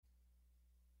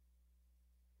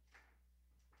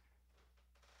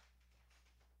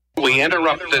We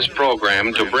interrupt this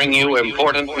program to bring you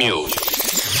important news.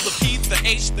 The P, the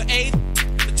H, the A,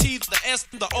 the T, the S,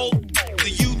 the O,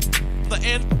 the U, the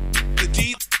N, the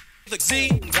D, the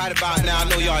Z. Right about now, I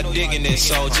know y'all digging this,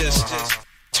 so just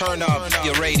turn up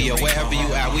your radio wherever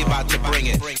you at. We about to bring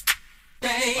it.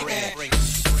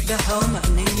 The home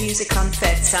of new music on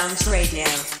Phatsoundz Radio.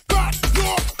 Got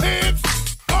your hands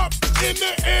up in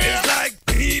the air. It's like,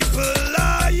 people,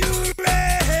 are you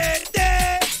ready?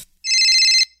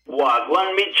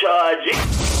 Wagwan me charging.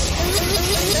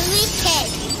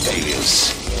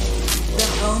 Alias. The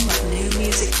home of new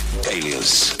music.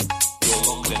 Alias. You're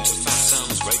locked into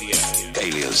Phatsoundz Radio.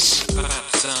 Alias.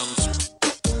 Phatsoundz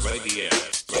Radio.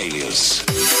 Alias.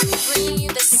 Bring you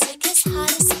the sickest,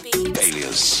 hottest beats.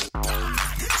 Alias.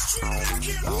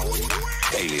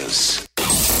 Alias.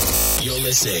 You're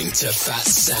listening to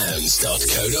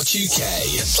Phatsoundz.co.uk,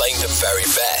 playing the very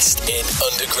best in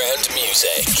underground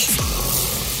music.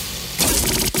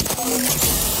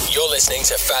 You're listening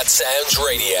to Phatsoundz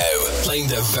Radio, playing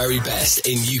the very best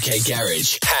in UK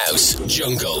garage, house,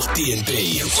 jungle,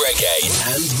 D&B, reggae,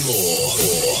 and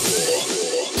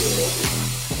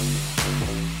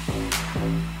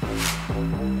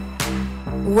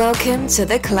more. Welcome to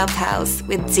the Clubhouse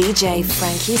with DJ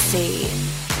FrankEC.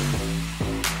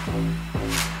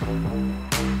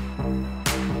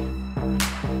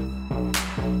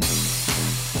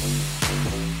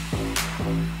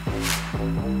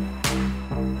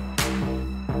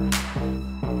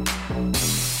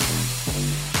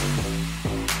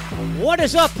 What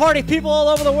is up, party people all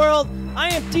over the world? I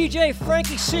am DJ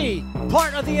FrankEC,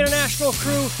 part of the international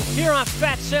crew here on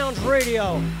Phatsoundz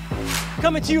Radio.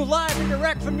 Coming to you live and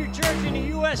direct from New Jersey in the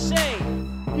USA.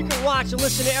 You can watch and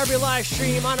listen to every live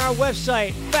stream on our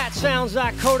website,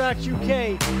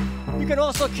 phatsoundz.co.uk. You can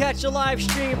also catch a live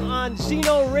stream on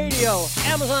Zeno Radio,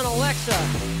 Amazon Alexa,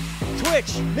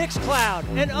 Twitch, Mixcloud,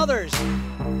 and others.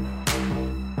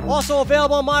 Also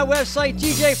available on my website,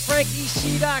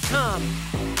 djfrankec.com.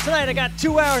 Tonight I got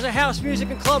 2 hours of house music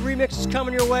and club remixes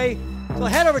coming your way. So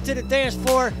head over to the dance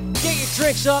floor, get your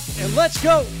drinks up, and let's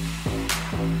go!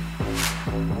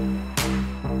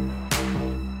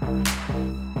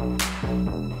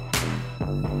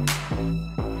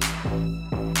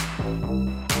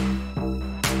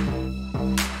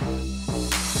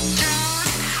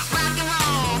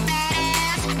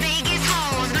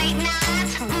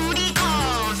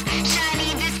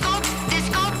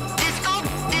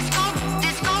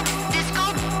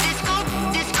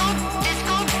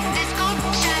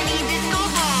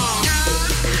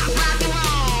 Rock and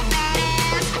roll.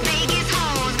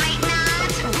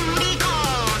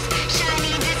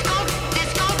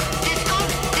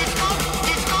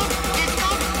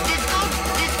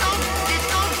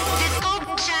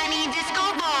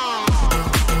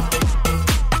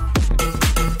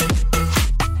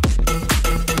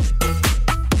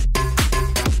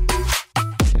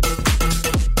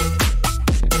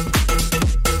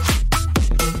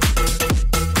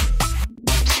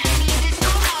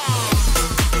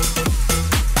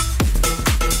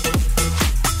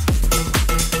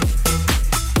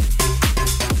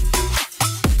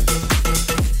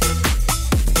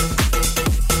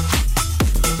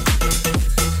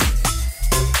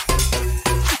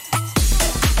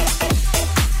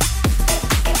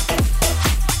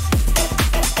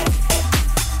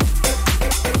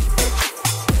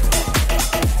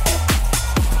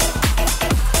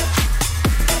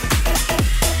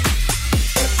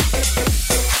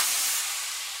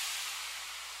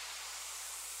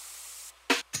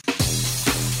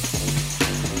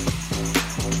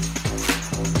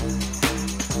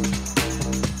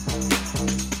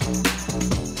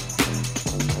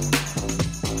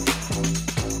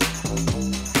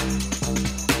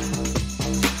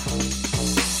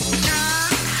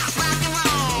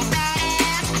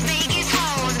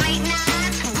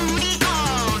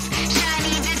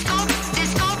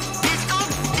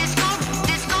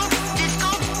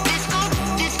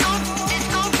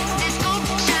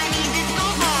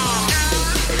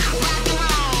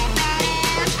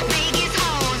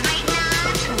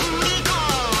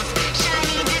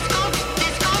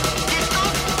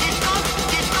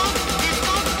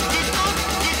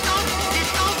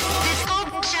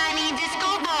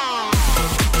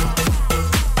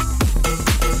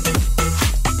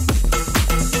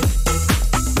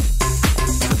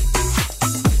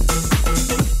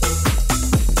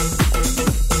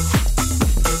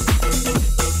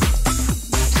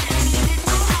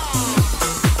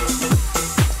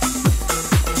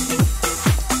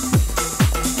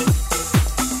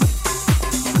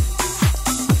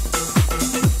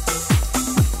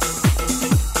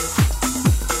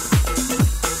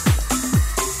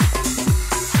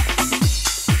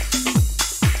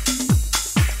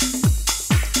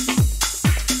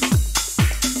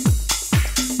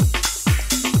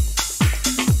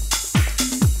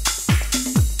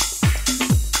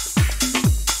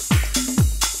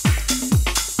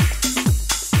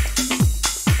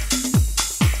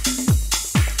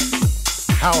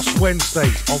 House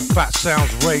Wednesdays on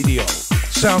Phatsoundz Radio.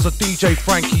 Sounds of DJ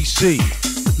FrankEC.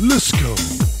 Let's go.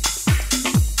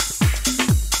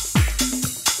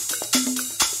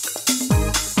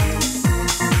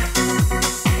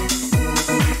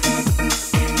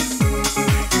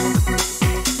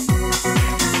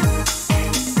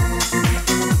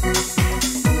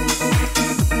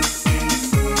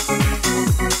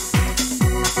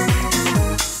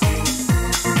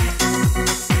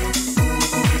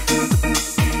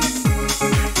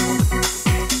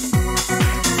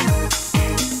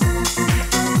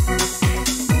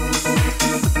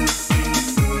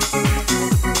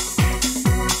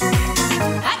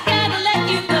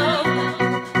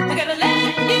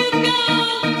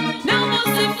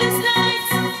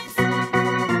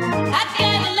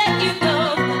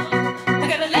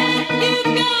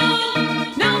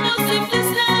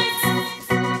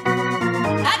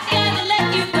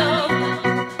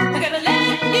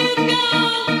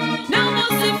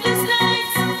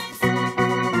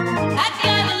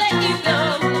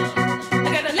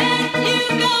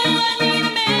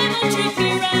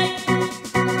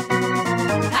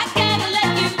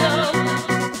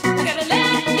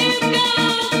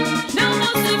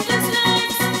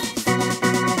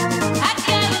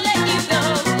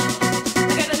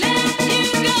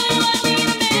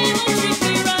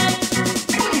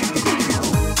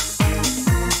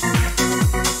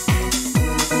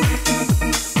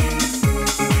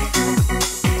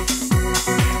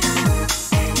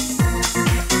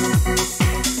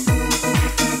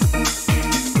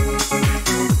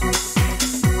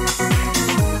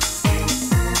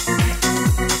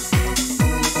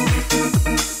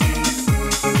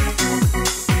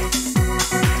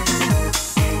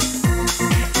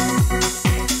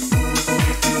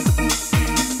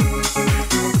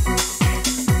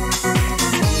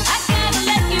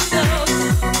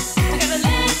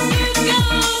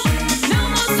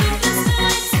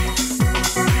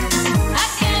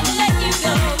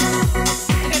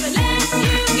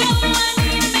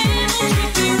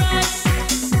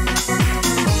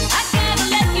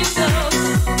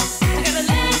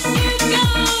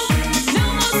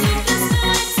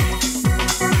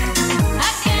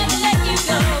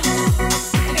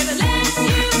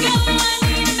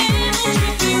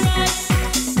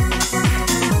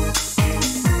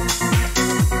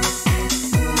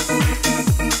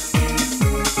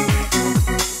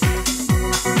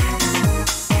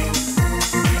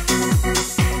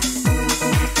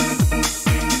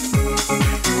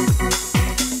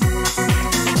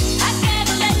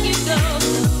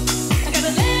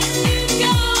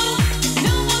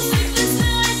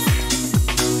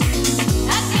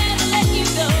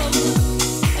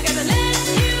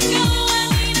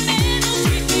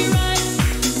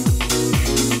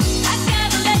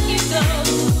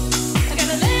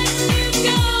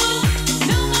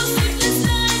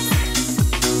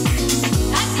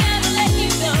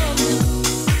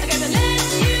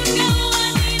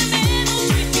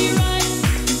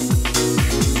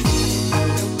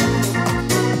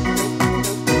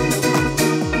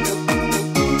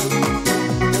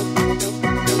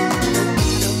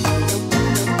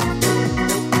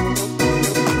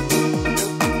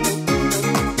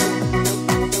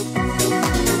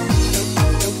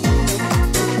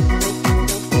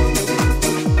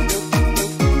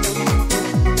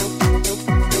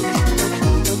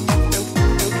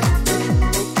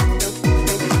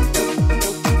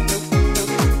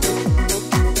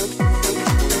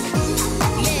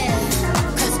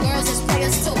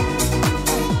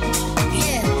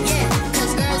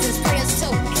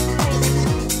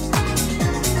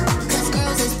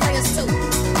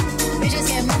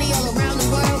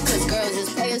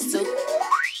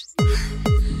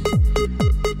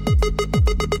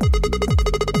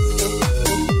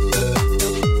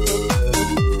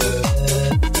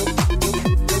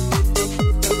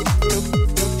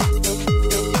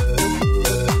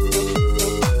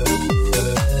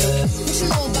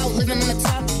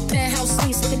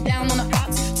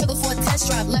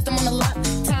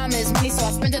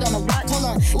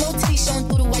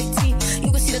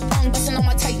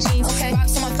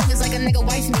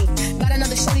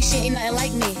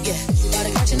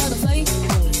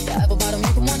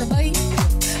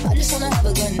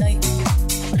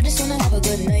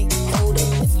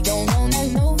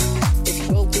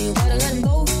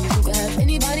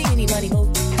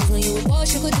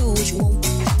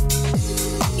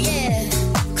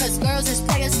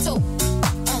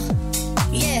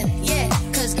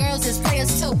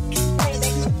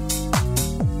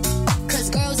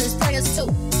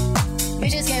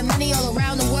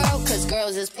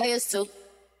 players too.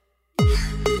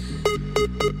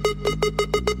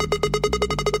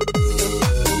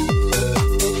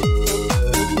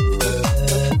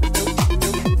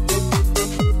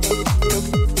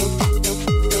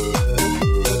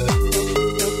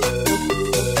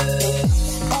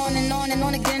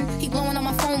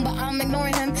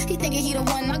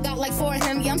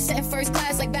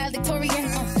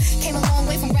 Came a long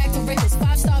way from rag to riches.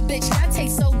 5-star bitch, I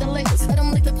taste so delicious. Let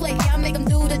them lick the plate, yeah, I make them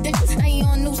do the dishes. I ain't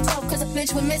on news talk cause a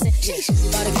bitch we're missing. Sheesh,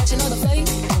 about to catch another fight.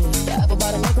 The apple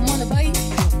bottom make them wanna bite.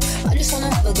 I just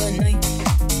wanna have a good night.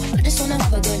 I just wanna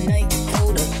have a good night.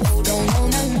 Hold up, hold on, no,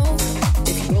 no, no.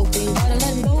 If you broke, then you gotta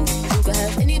let him go. You could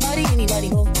have anybody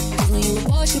go. Cause when you a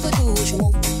boss, you could do what you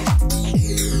want.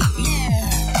 Yeah,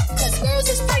 cause girls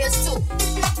is players too.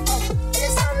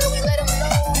 It's time that we let them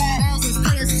know. Girls is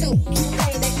players too.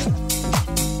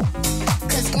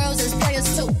 Cause girls is players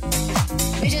too.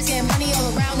 Bitches get money all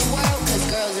around the world. Cause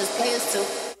girls is players too.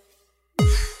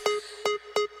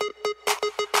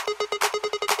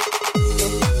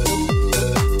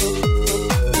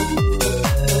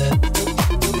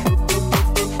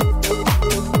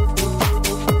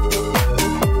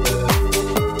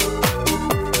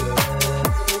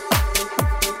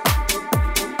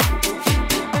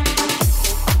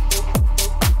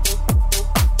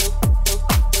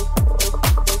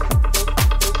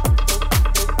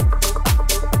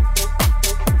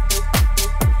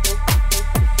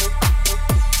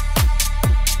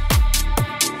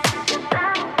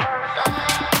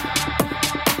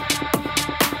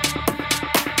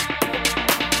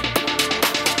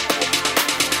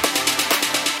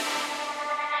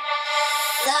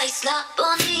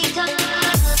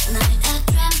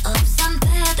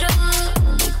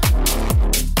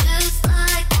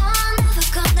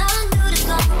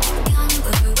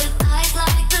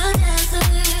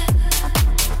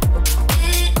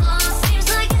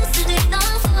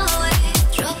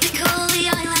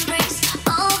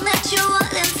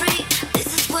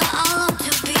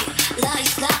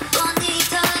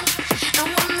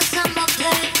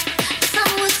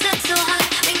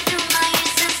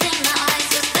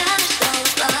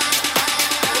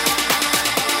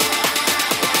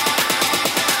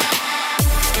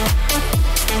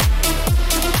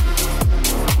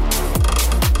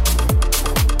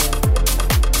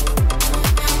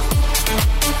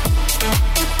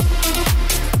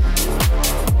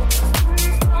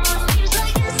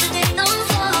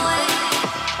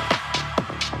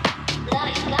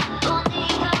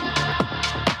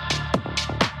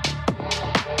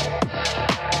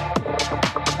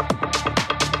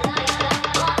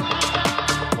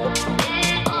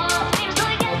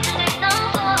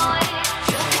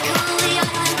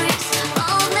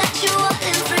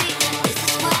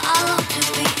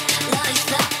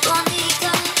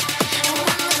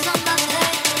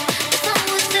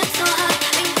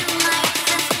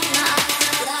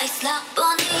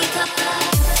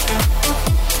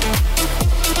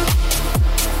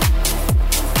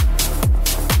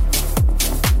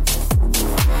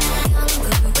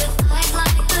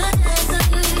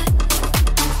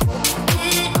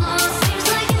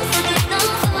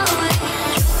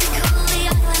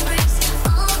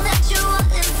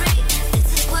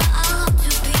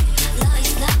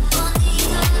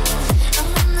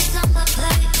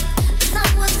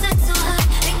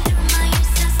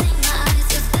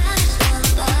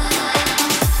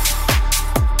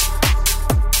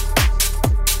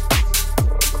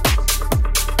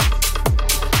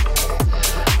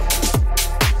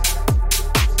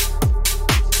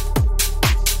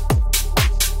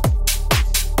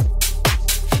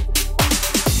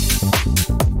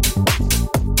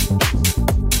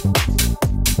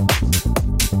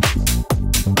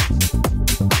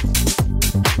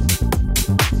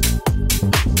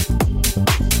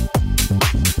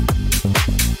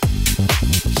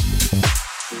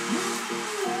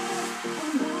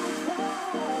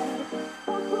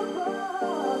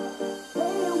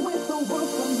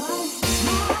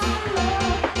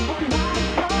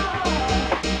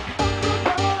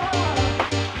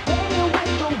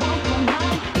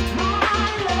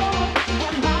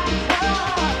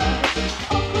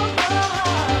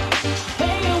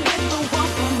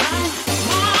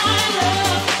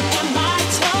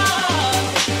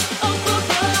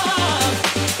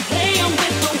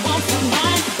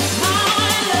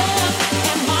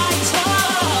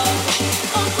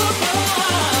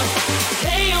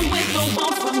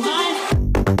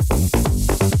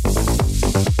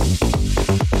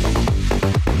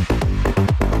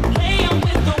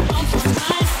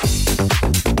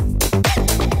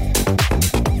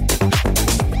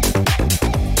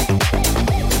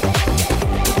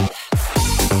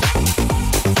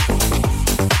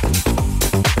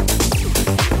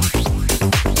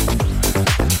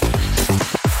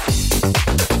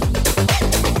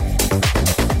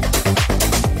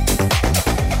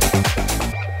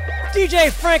 DJ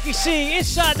FrankEC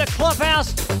inside the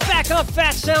clubhouse, back up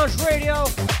Phatsoundz Radio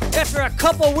after a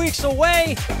couple weeks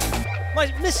away.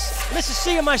 Mrs.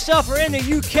 C and myself are in the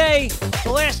UK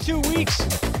the last 2 weeks.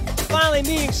 finally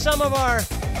meeting some of our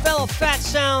fellow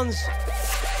Phatsoundz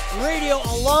radio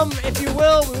alum, if you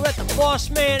will. We met the boss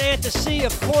man, FrankEC,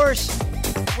 of course.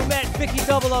 We met Vicky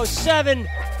 007,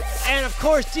 and of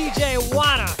course DJ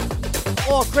Wada.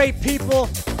 All great people.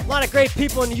 A lot of great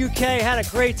people in the UK. Had a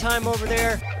great time over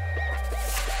there.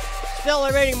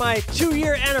 Celebrating my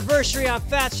 2-year anniversary on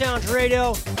Phatsoundz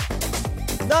Radio.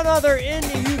 None other in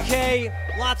the UK.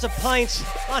 Lots of pints,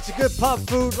 lots of good pub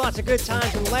food, lots of good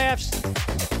times and laughs.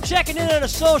 Checking in on the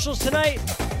socials tonight.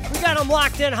 We got them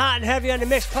locked in hot and heavy on the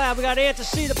mix cloud. We got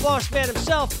FrankEC, the boss man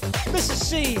himself, Mrs.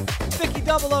 C, Vicky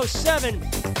 007.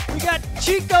 We got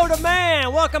Chico the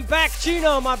man. Welcome back,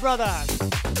 Chino, my brother.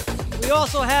 We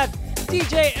also have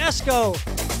DJ Esco,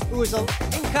 who is an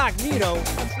incognito.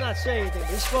 Let's not say anything.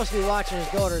 He's supposed to be watching his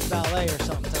daughter's ballet or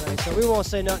something tonight, so we won't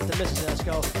say nothing to Mrs.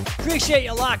 Esco. Appreciate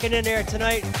you locking in there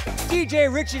tonight.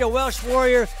 DJ Richie the Welsh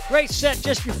Warrior. Great set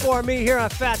just before me here on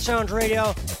Phatsoundz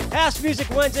Radio. House Music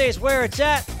Wednesday is where it's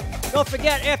at. Don't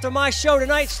forget, after my show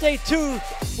tonight, stay tuned.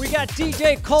 We got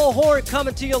DJ Cole Horn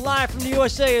coming to you live from the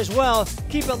USA as well.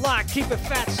 Keep it locked. Keep it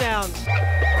Phatsoundz.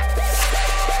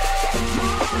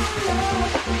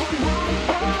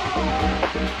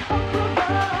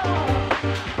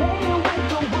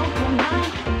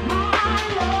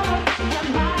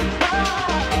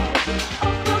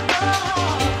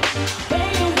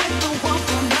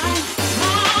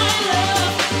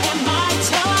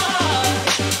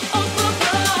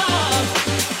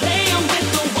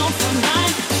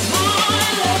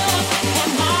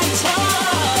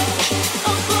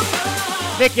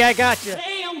 Vicky, I got you.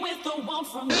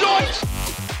 Zoinks!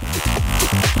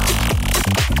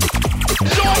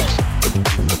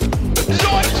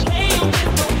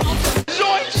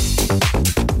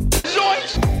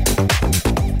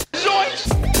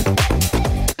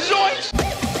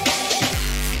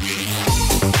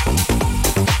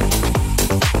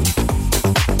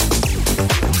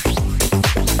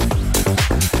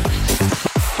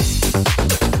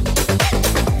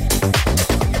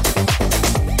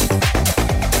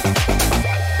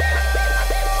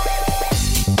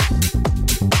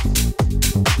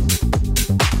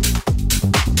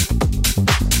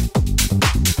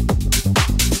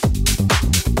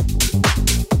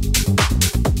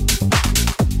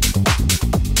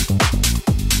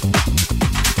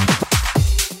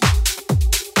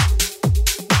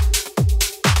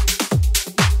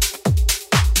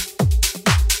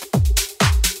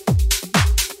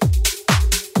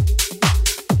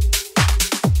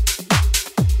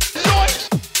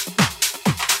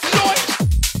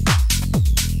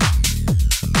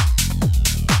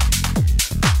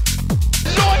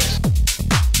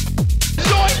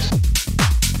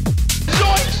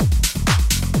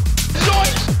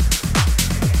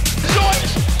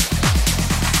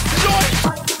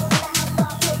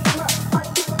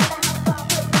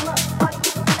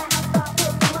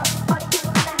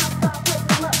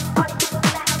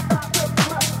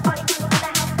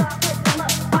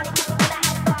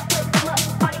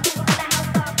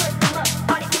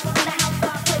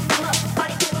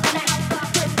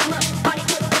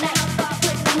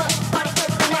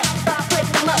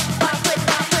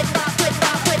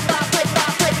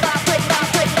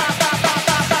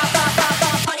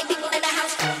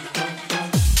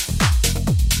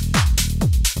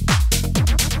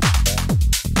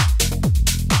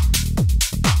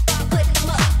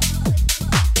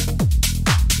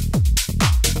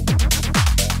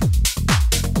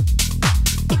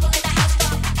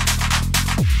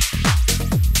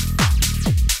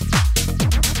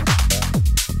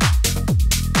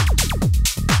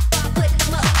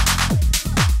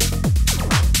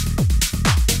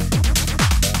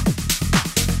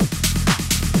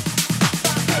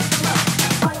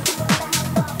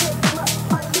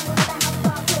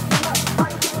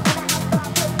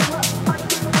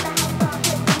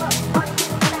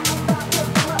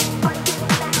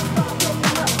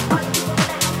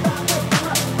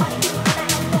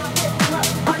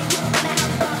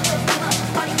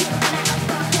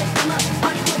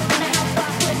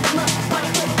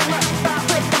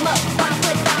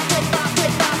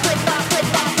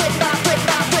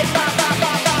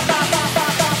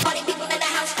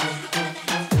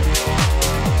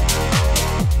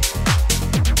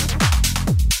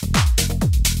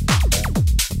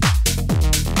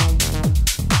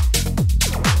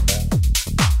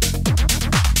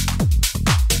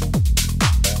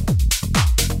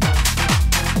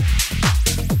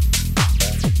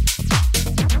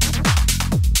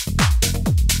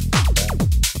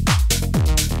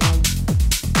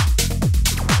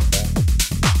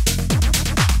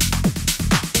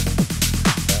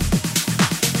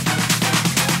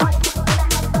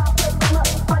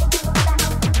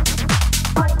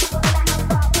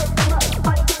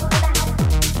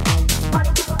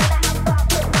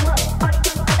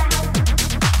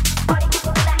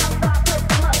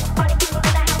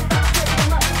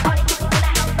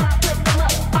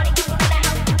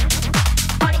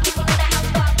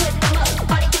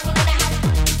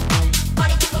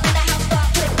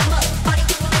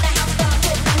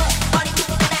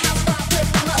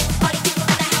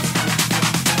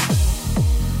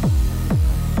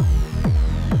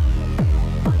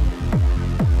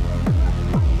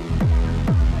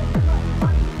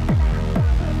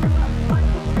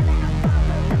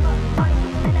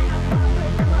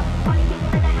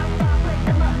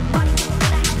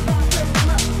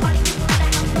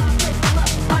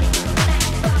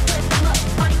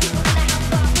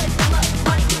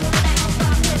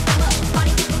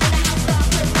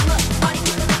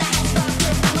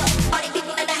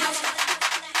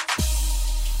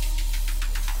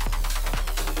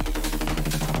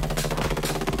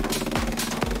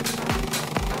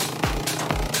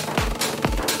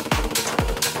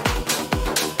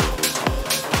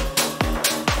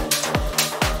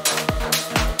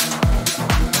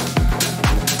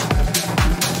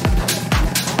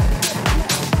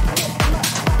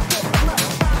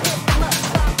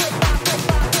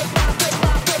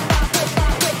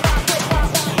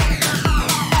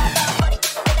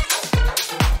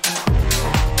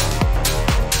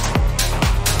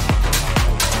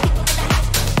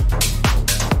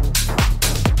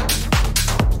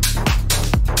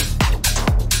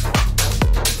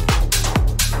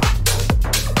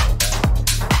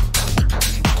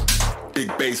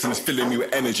 filling me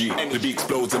with energy. The beat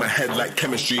explodes in my head like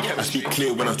chemistry. I speak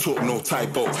clear when I talk, no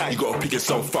typo. You gotta pick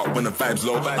yourself up when the vibe's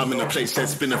low. I'm in a place head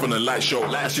spinning from the light show.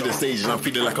 I see the stage and I'm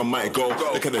feeling like I might go.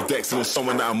 Look at the decks and there's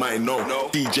someone that I might know.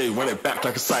 DJ run it back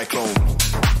like a cyclone.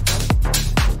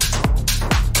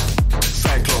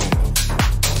 Cyclone.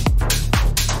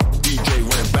 DJ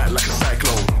run it back like a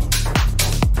cyclone.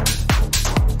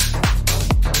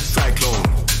 Cyclone.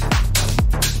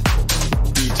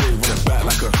 DJ run it back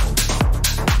like a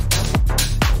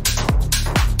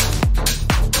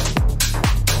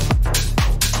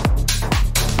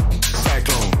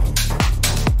cyclone.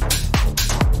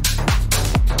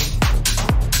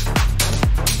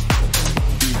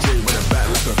 DJ run it back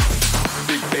like a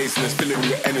big bass and it's filling me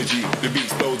with energy. The beat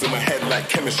explodes in my head like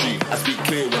chemistry. I speak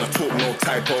clear when I talk, no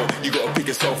typo. You gotta pick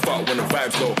yourself up when the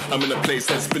vibe's low. I'm in a place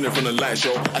that's spinning from the light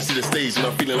show. I see the stage and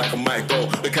I'm feeling like I might go.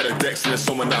 Look at the decks and there's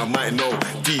someone that I might know.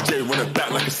 DJ run it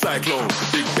back like a cyclone.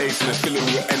 Big bass and it's filling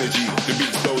me with energy. The beat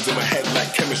explodes in my head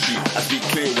like chemistry. I speak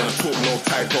clear when I talk, no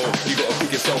typo. You gotta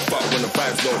pick yourself up when the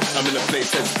vibe's low. I'm in a place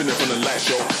that's spinning from the light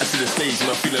show. I see the stage and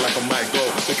I'm feeling like I might go.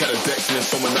 Look at the decks and there's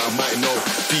someone that I might know.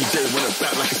 DJ run it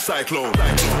back like a cyclone.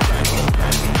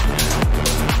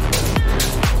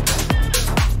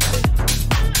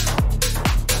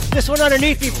 This one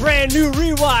underneath the brand new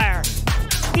Rewire.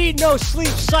 Need No Sleep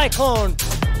Cyclone.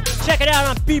 Check it out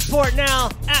on Beatport now.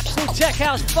 Absolute Tech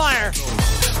House Fire.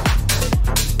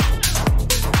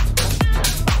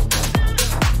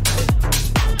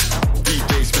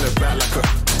 DJ spin it back like a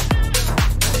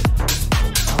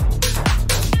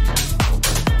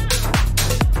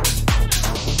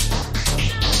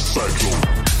cyclone.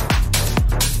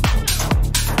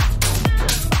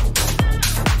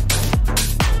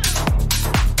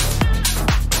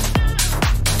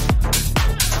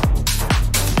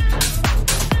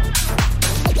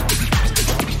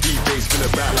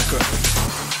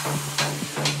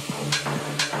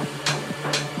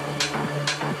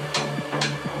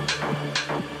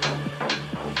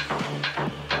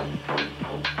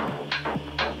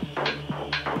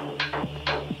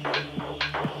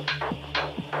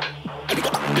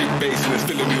 Bass and it's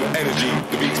filling me with energy.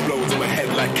 The beat explodes in my head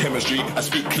like chemistry. I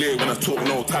speak clear when I talk,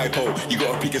 no typo. You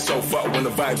gotta pick yourself up when the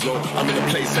vibe's low. I'm in a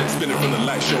place that's spinning from the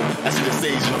light show. I see the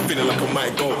stage and I'm feeling like I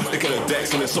might go. Look at the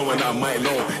decks and there's someone that I might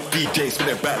know. DJ spin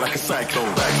it back like a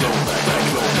cyclone. Cyclone,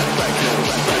 cyclone, cyclone,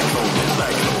 cyclone,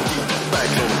 cyclone,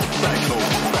 cyclone, cyclone,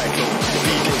 cyclone.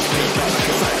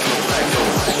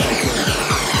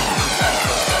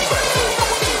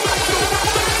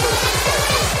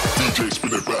 DJ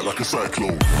spin it back like a cyclone.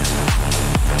 Cyclone,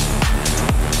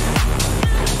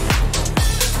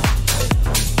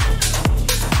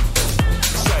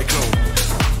 cyclone.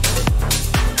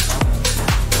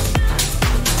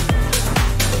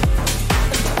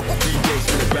 DJ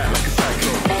spin it back like a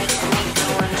cyclone.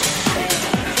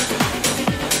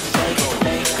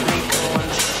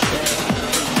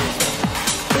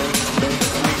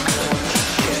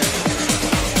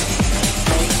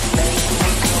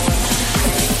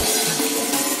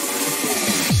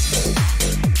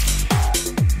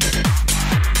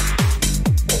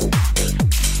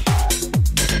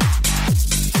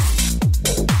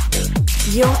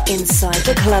 You're inside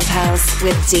the clubhouse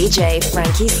with DJ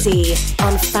FrankEC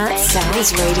on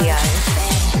Phatsoundz Radio.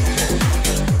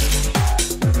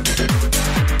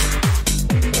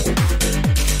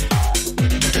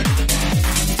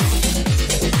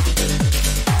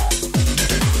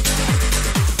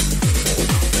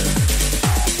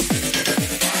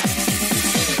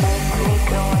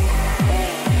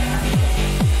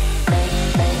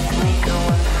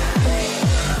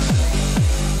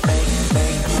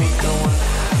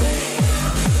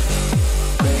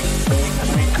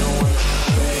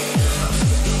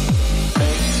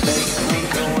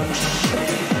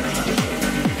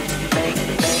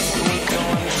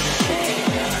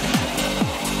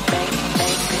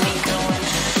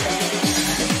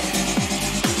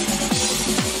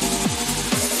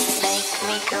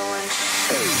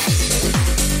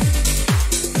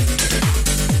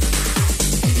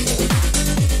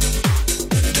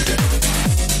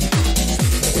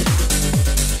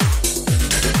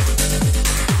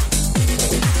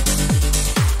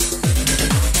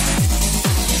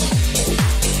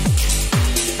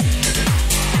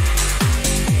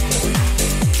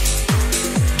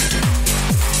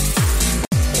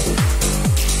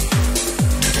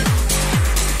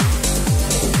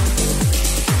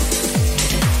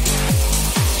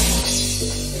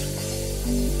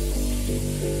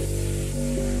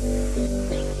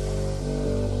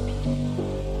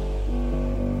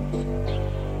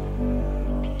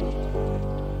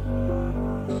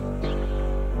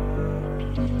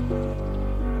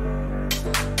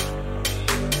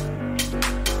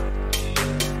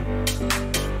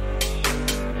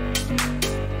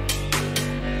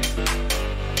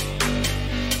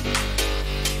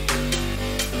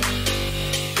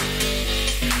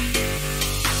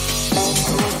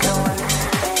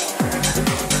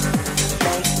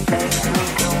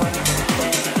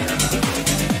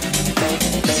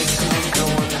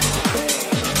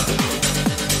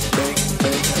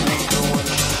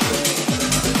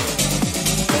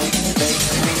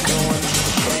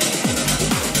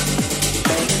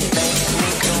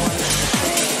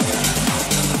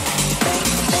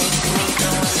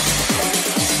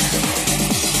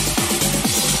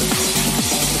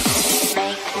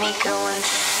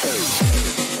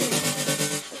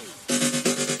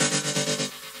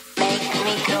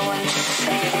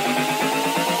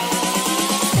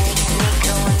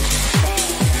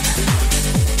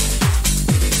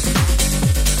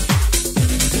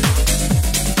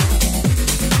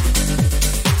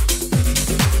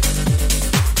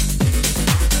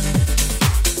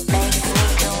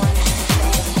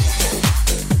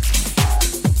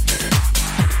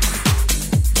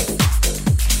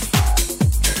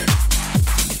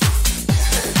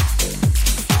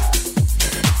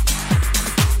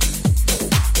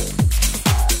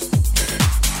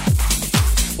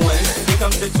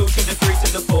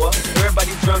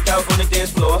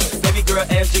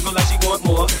 ass jiggle like she want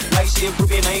more. Like she a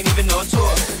groupie and I ain't even no tour.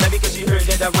 Maybe cause she heard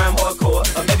that I rhyme hardcore.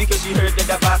 Or maybe cause she heard that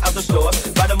I buy out the store.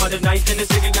 Bottom of the ninth and the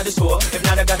second got the score. If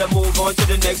not, I gotta move on to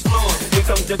the next floor. Here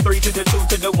comes the 3 to the 2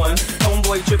 to the 1.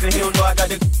 Homeboy tripping, he don't know I got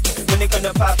the. When they come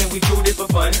to poppin', we do this for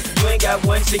fun. You ain't got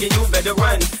one ticket, you better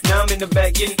run. Now I'm in the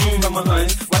back getting from my hun.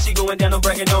 While she going down, I'm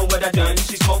bragging on what I done.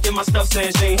 She smoking my stuff,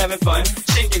 saying she ain't having fun.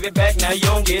 She give it back, now you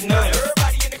don't get none.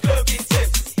 Everybody in the club get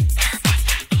tipsy.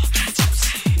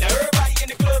 Now everybody in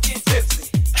the club get tipsy.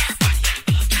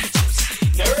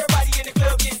 Now everybody in the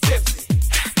club get tipsy.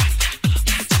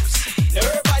 Now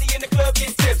everybody in the club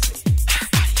get tipsy.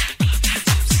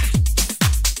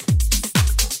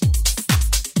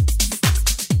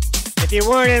 If you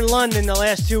weren't in London the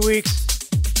last 2 weeks,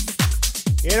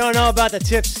 you don't know about the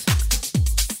tips.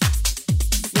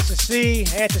 Mr. C,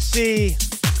 Aunt C,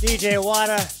 DJ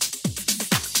Wada.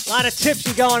 A lot of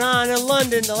tipsy going on in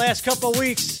London the last couple of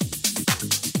weeks.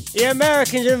 The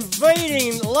Americans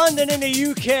invading London and the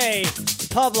UK.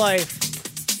 Pub life.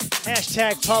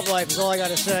 Hashtag pub life is all I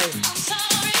gotta say.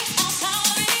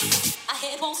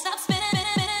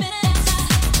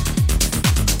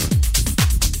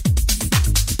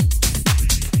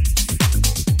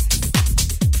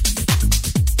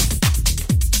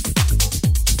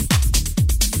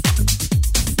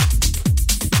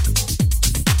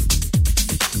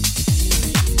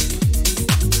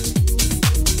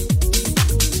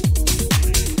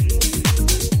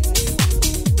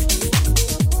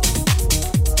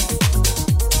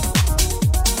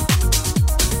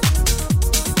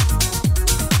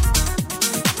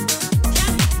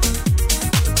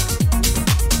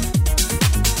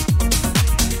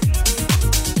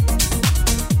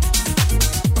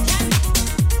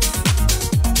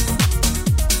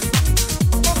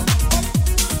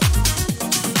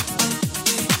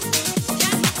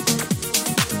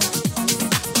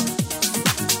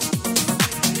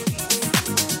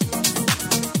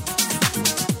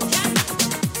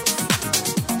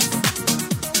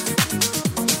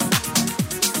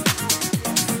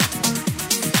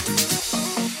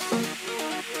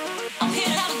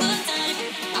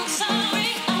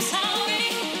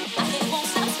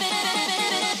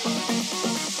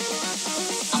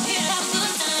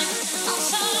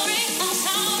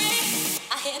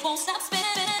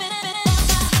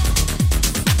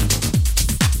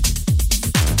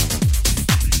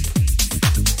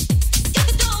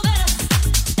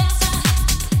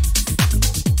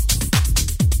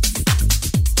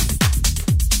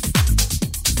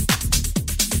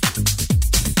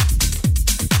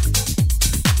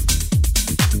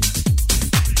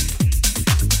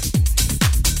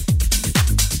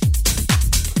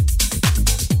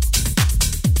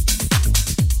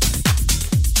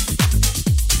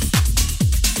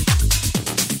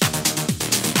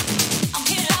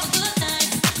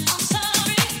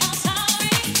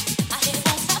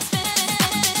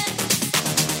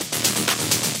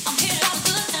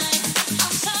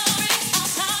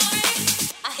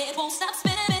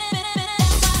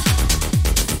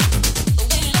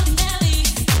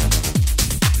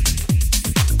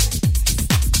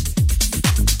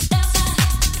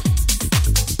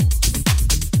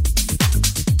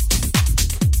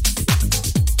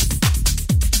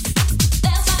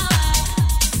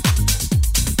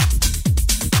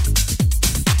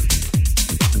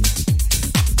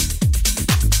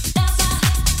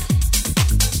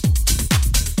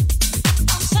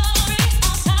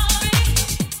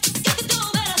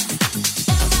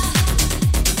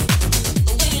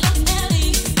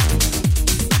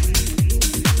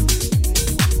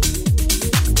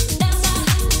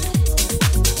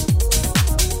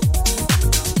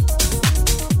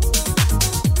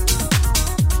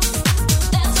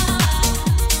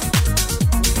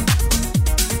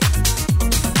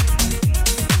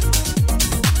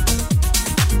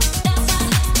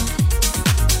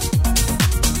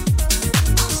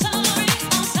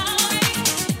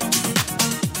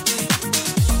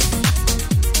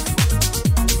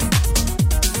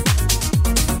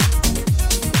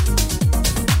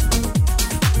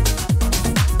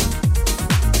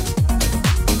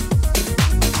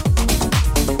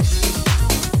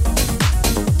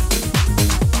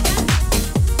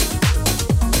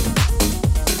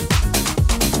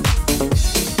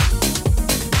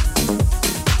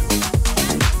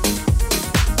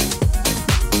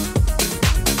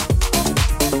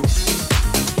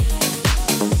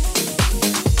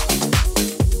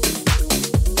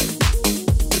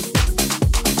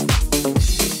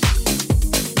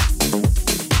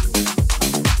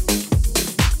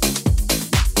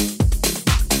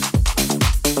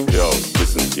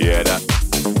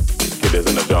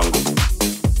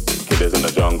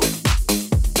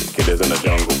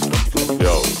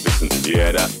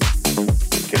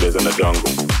 Killers in the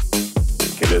jungle.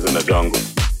 Killers in the jungle.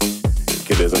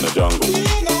 Killers in the jungle.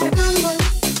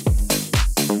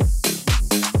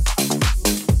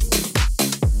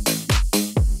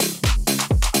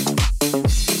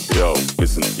 Yo,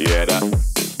 listen, you hear that?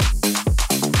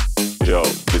 Yo,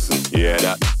 listen, you hear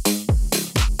that?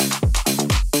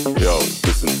 Yo,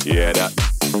 listen, you hear that?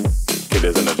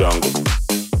 Killers in the jungle.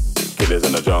 Killers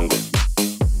in the jungle.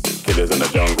 Killers in the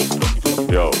jungle.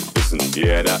 Yo, listen, you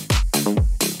hear that?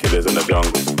 Killers in the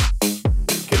jungle.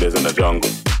 Killers in the jungle.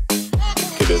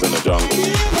 Killers in the jungle.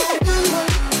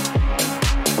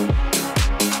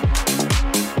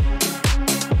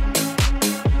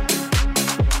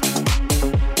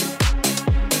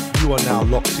 You are now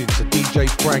locked into DJ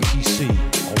FrankEC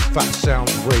on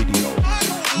Phatsoundz Radio.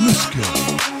 Let's go.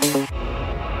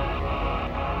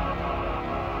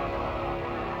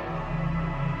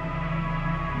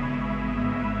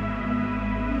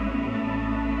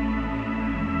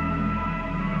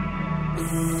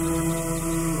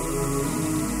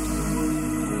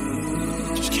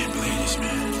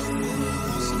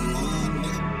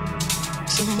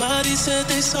 Somebody said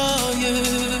they saw you.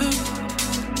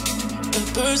 The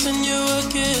person you were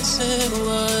kissing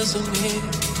wasn't me,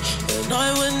 and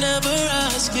I would never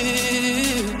ask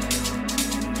you.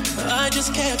 I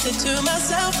just kept it to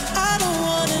myself. I don't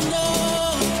wanna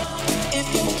know if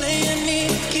you're playing me.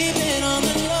 Keep it on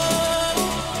the low,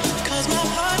 'cause my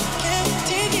heart can't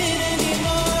take it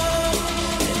anymore.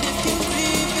 And if you're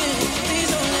creeping, please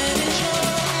don't let it show.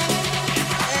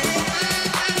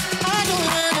 I don't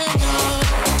wanna know.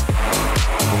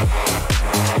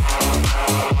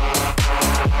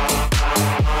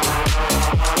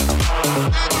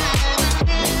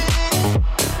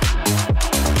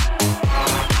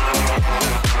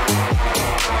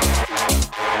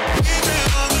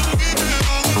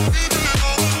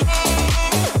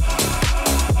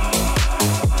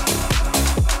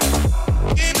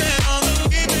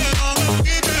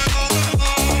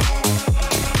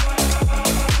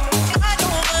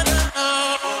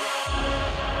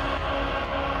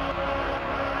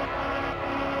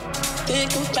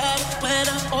 Think about it when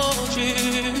I hold you.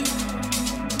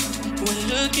 When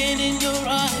looking in your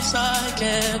eyes, I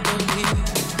can't believe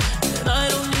that I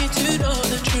don't need to know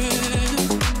the truth.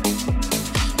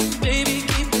 Baby,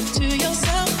 keep it to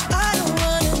yourself. I don't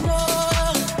wanna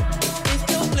know if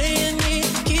you're playing me.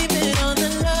 Keep it on the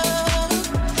low,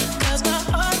 'cause my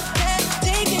heart can't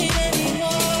take it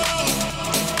anymore.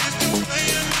 If you're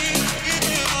playing me, keep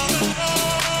it on the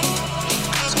low,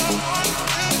 'cause my heart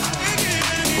can't take it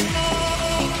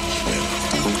anymore. And if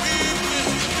you're creeping,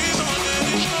 please don't let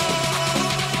it show.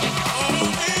 Oh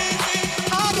baby,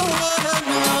 I don't wanna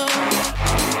know.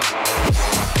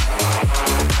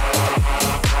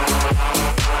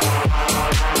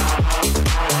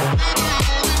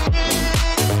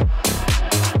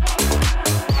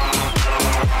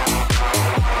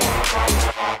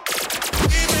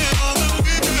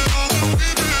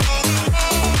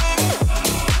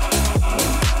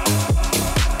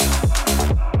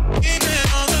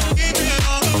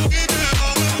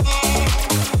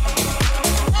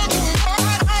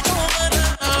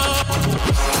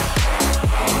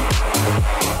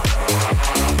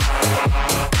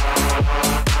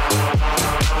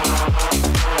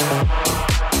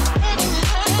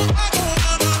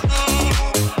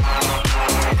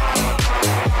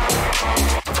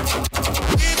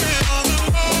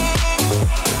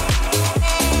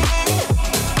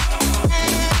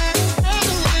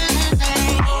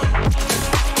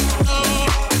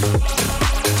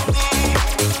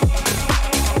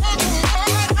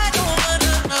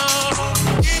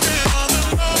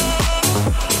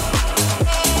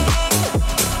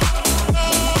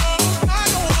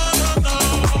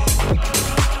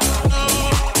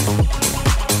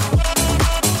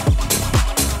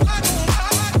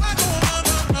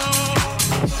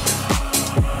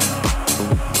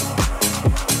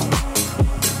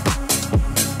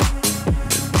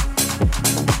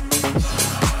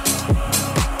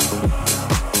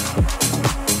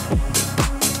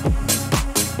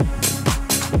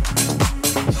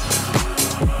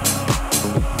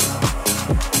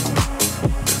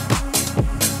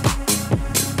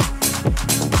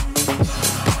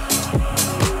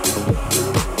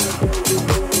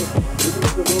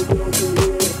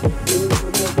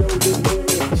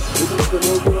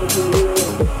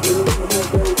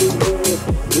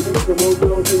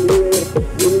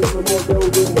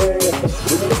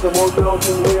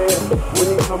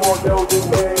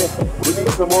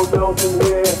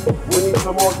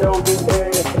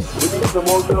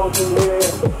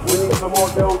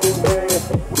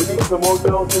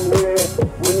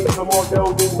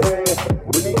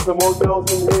 some more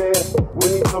girls in here.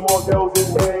 We need some more girls in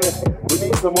here. We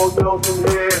need some more girls in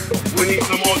here. We need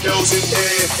some more girls in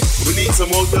here. We need some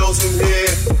more girls in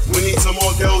here. We need some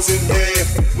more girls in here.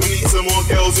 We need some more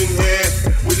girls in here.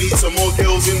 We need some more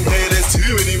girls in here. There's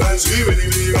too many man, too many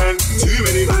man, too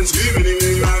many man, too many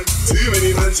man, too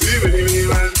many man, too many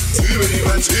man, too many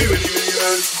man, too many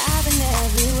man. I've been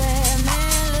everywhere,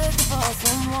 man, looking for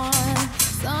someone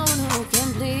who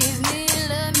can please me,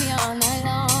 love me all night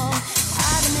long.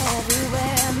 I've been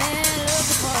everywhere, man,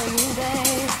 looking for you,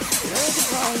 babe, looking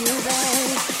for you,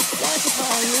 babe, searching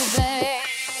for you, babe.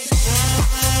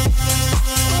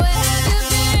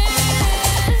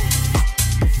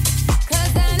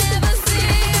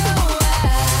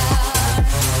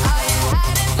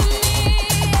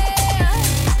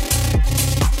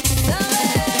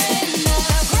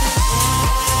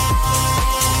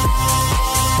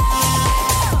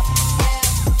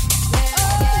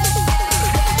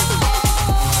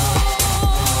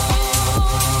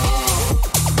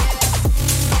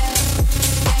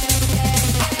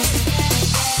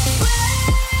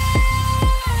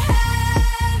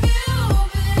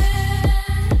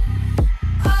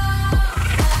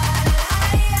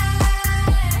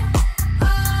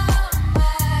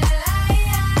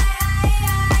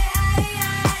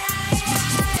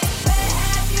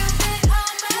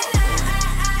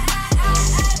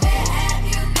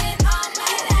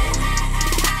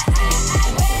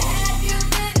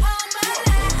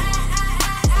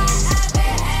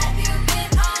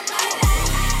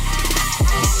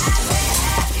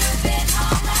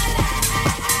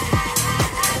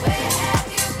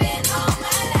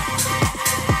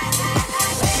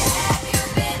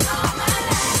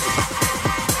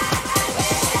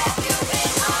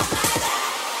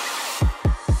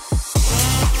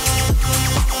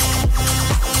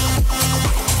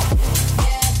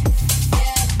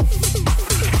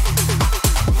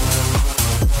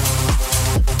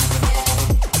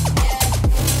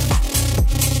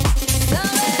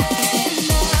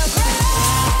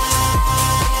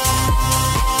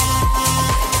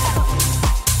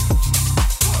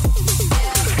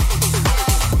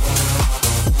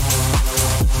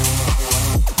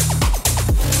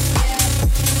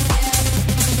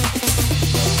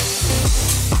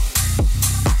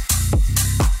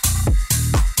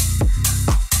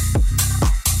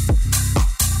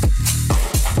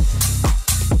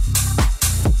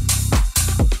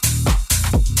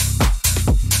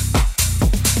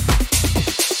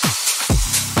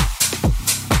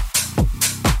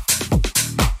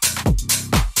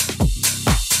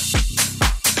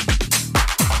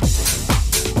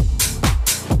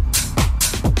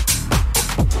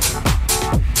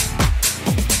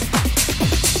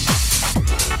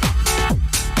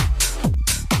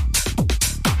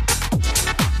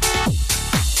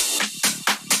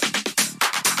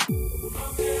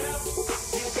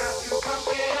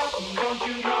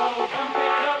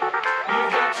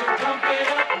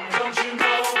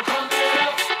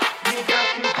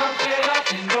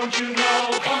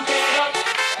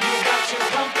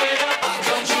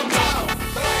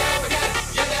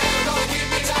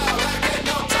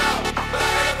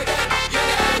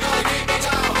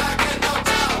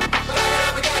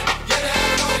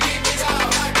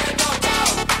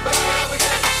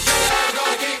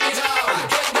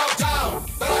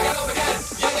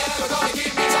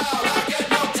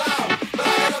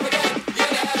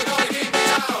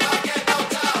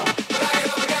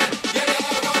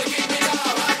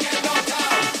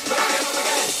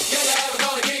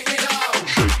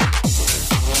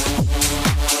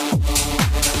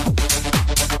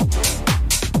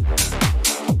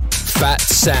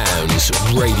 Phatsoundz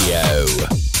Radio.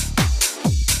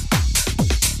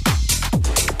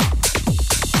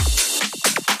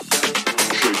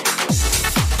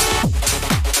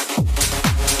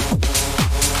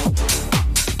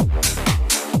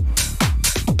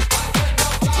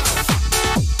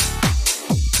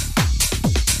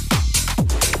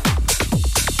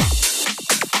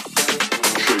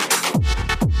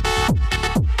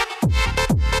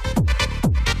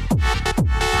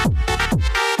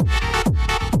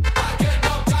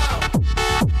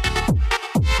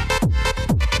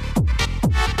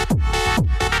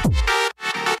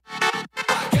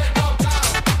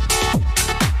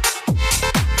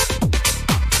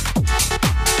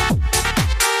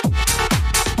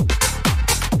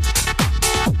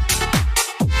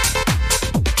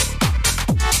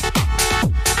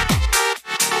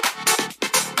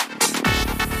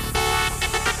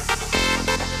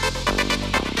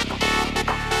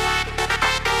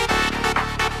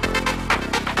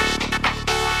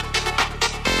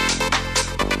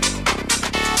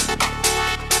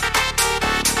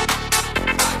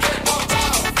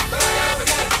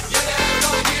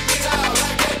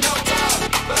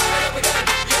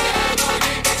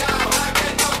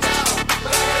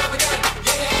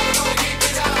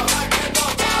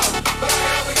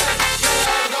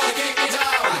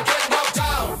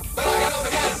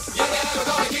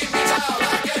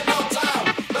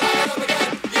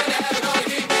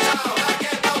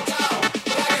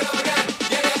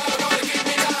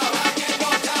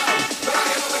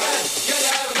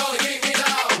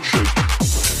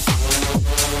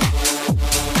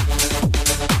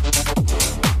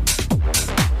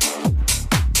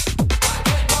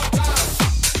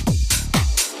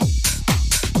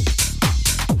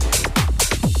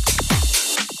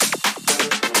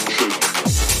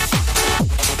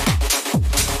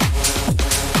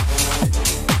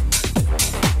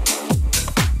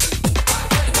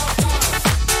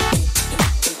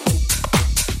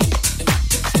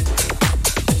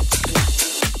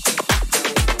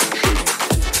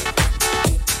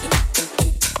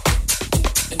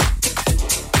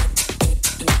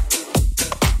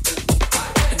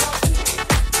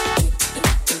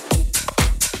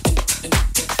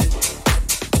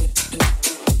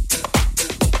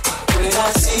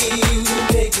 I see you, you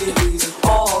make me lose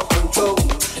all control.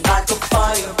 Like a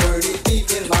fire burning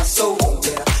deep in my soul,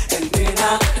 yeah. And when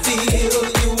I feel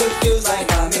you, it feels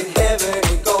like I'm in heaven.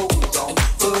 It goes on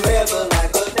forever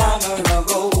like a diamond of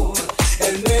gold.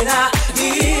 And when I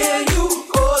hear you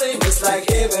calling, it's like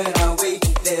heaven. I wait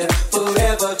there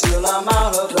forever till I'm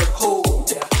out of the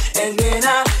cold, yeah. And when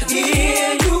I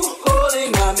hear you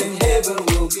calling, I'm in heaven.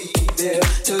 We'll be there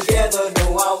together. No,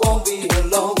 I won't be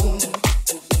alone.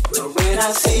 But when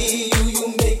I see you, you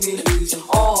make me lose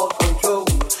all control.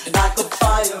 Like a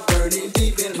fire burning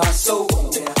deep in my soul,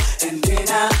 yeah. And when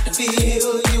I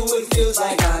feel you, it feels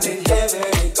like I'm in heaven.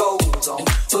 It goes on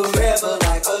forever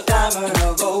like a diamond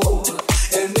of gold.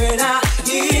 And when I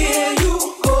hear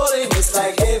you calling, it's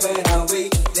like heaven. I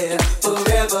wait there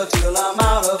forever till I'm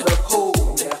out of the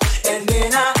cold, yeah. And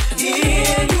when I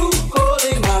hear you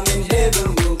calling, I'm in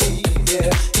heaven. We'll be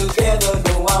there together.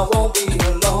 No, I won't be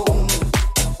alone.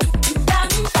 You got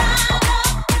me fired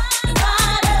up,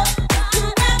 fired up. You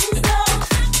got me so.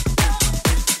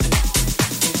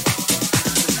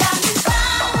 You got me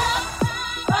fired up,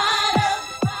 fired up.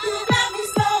 You got me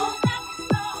so.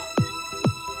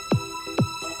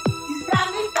 You got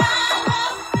me fired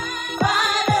up,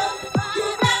 fired up. You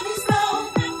got me so.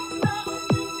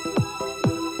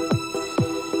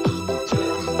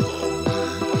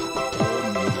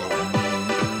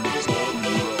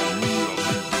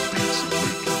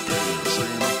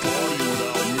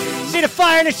 See the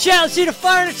fire in the chat. See the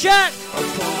fire in the chat.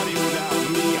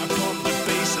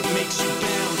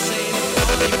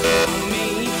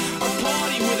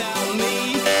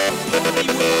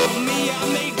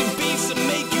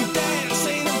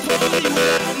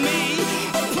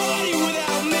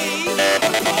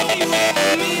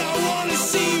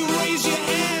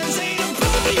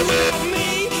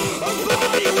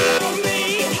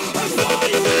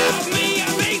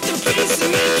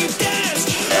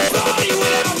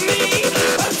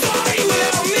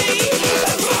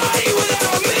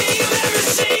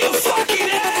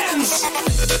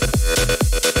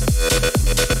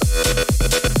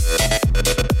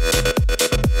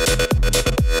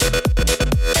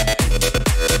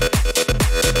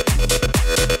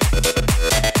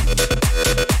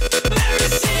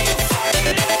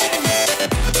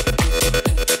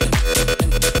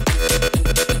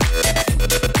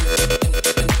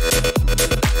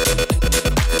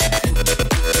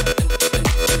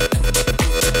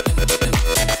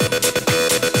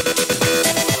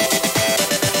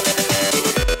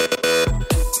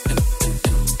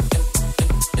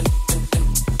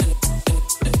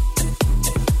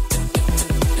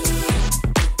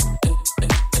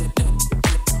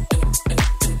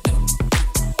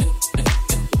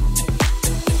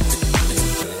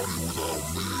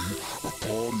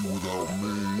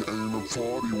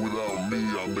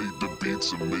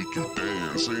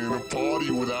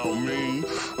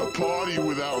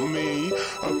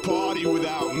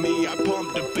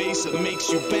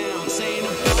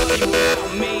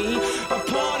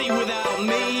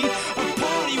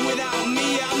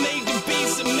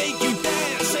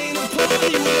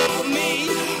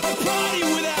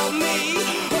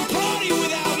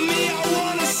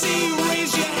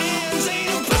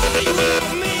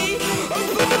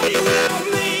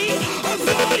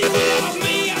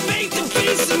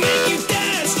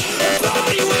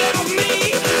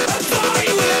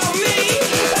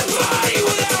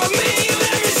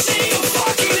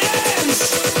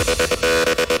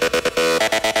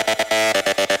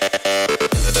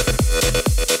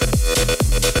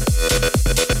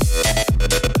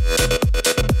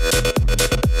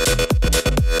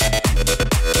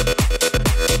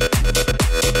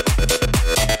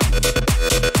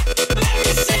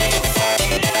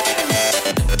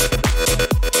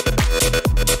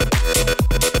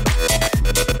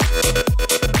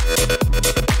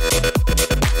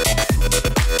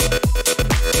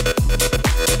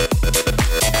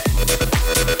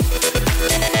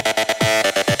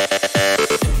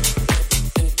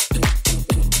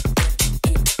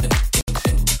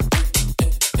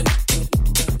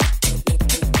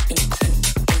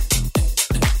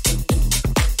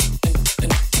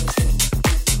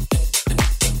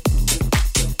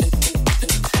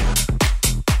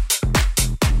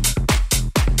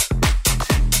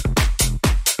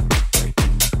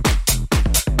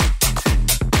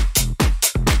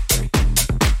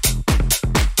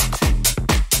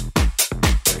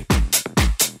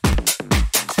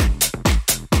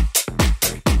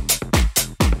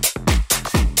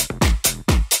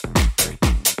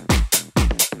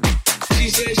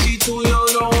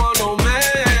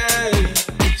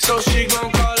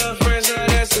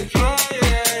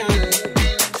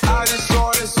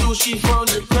 sushi from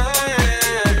Japan.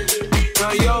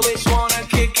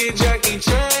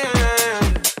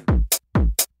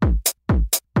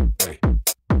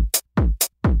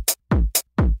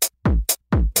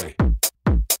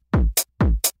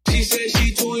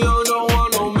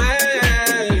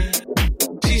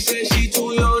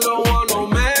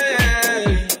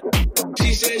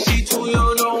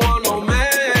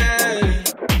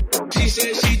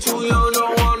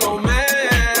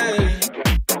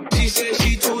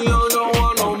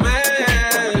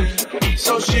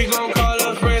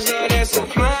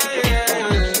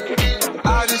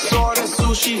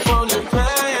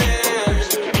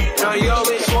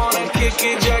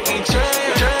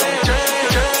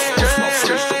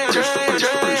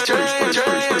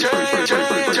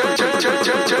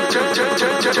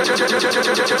 Off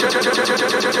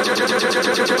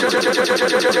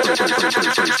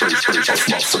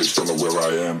my face, don't know where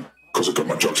I am, cause I got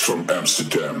my drugs from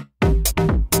Amsterdam.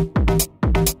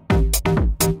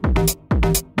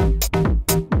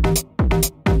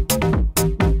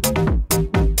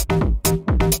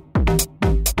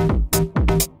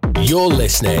 You're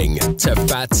listening to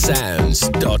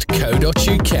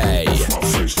Phatsoundz.co.uk.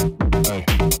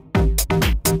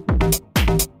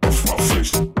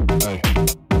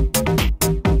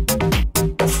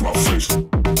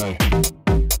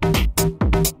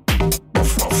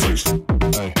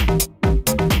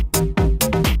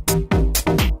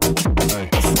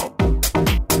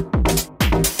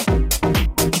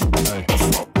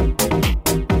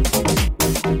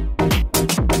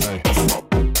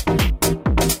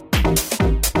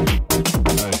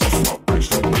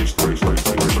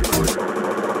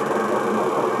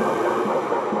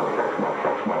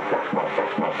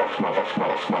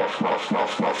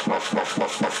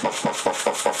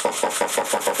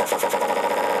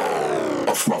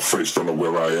 Off my face, don't know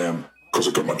where I am, cause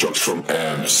I got my drugs from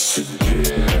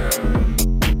Amsterdam.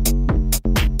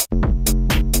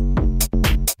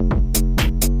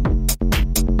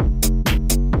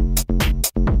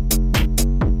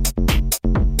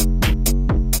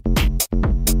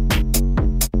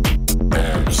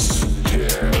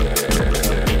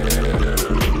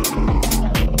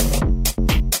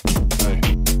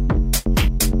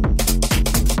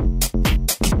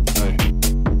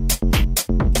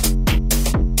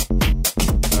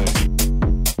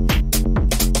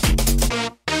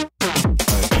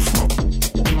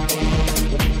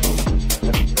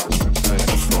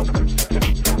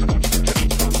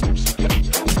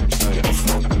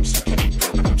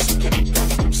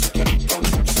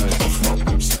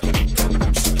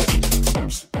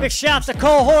 Shout to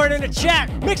Cole Horn in the chat.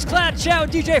 Mixcloud chat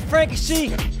with DJ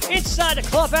FrankEC inside the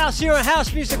clubhouse here on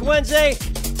House Music Wednesday.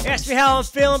 Ask me how I'm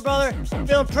feeling, brother.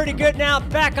 Feeling pretty good now.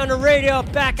 Back on the radio,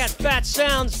 back at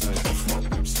Phatsoundz,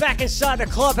 back inside the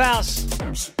clubhouse.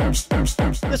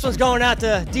 This one's going out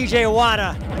to DJ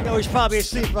Wada. I know he's probably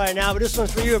asleep right now, but this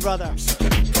one's for you, brother.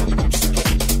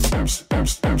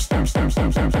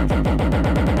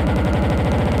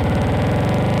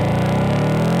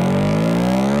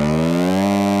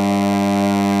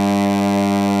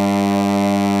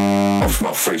 Off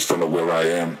my face, don't know where I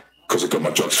am, cause I got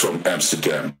my drugs from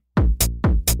Amsterdam.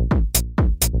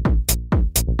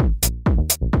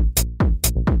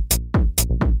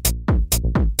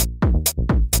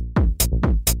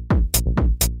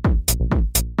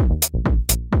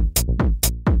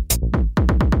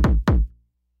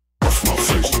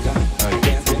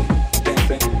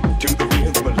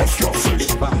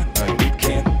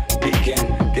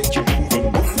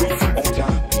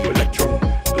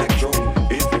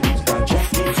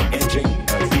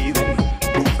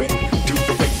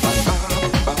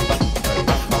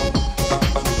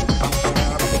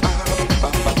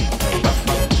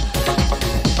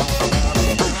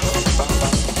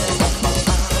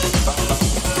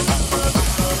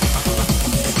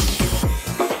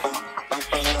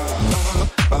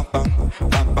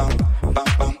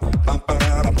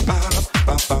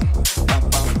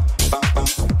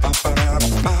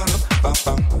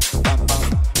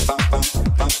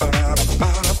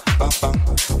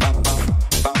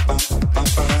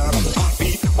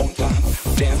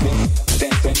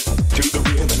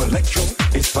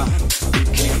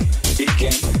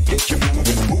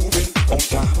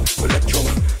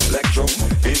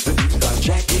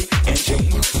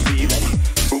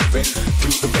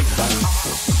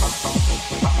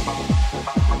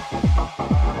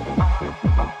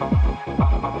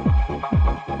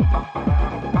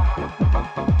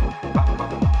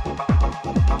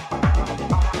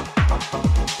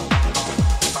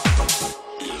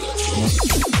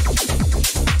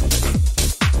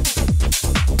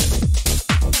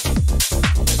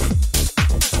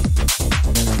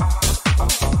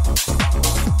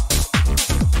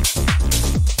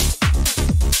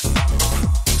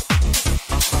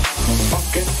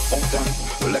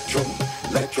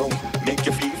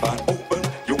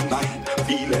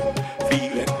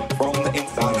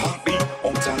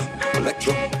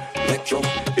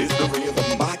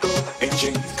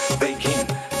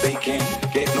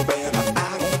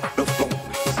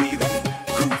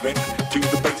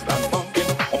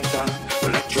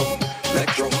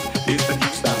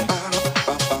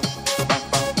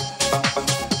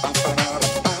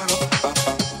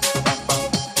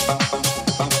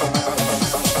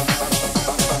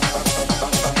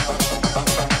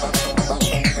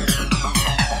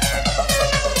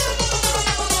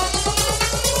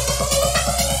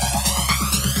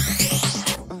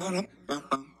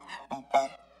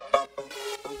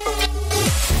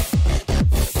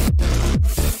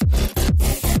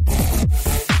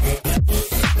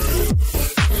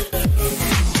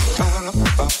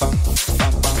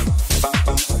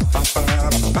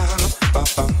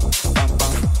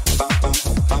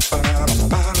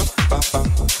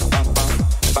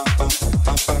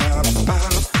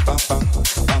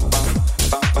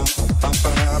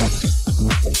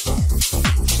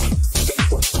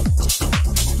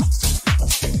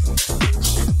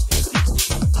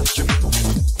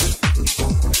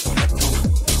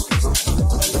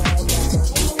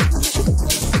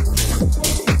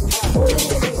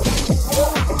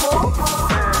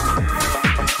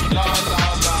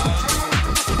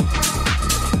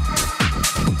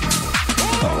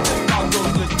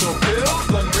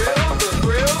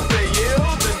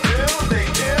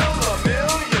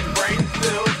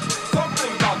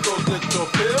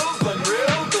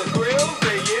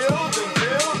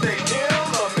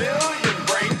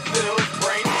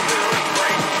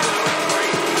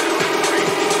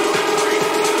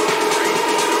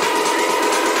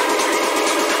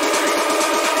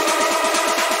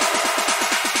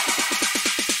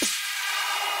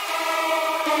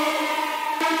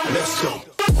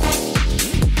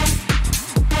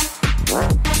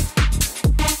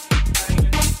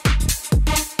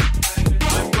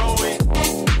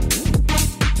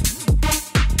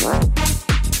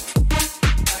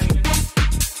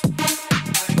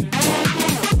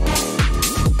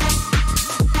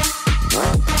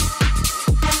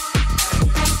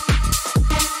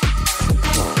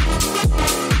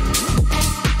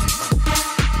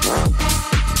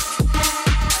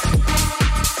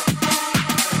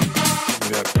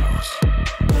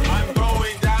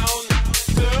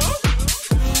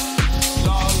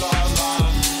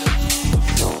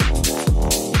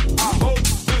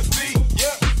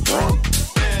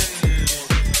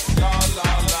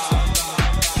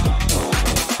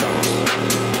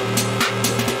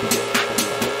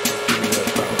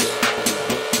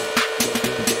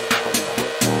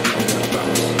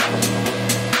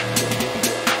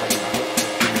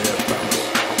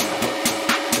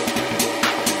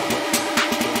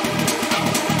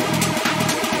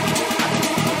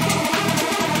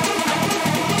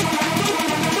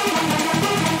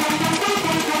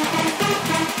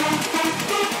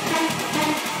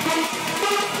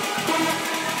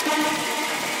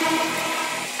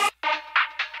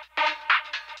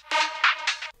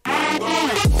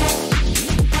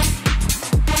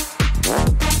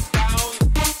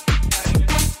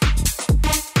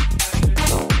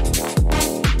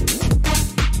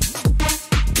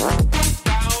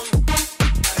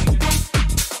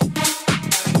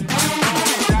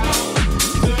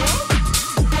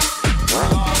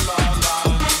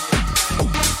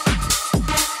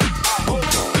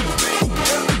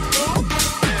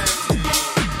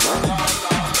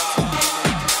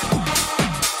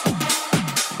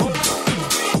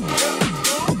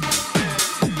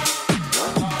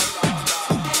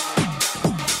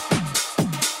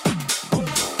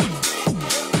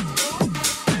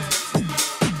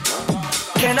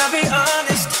 Can I be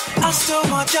honest? I still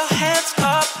want your hands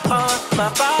up on my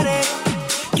body.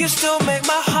 You still make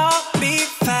my heart beat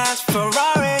fast.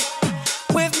 Ferrari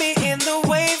with me in the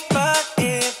wave, but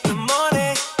in the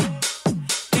morning.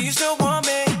 Do you still want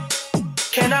me?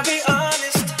 Can I be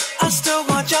honest? I still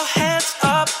want your hands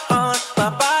up on my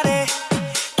body.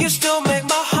 You still make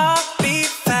my heart beat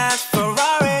fast.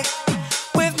 Ferrari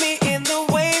with me in the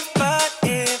wave, but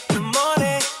in the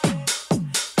morning.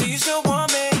 Do you still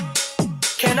want me?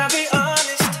 Can I be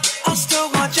honest? I still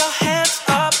want your hands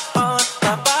up on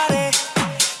my body.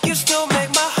 You still make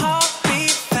my heart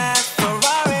beat fast.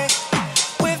 Ferrari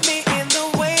with me in the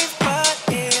wave, but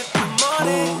in the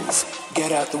morning. Move,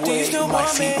 get out the way. My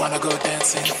feet wanna go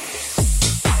dancing.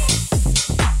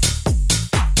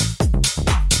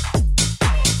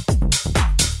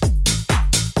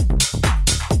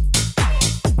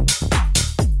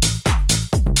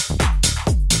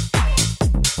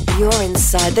 You're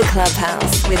inside the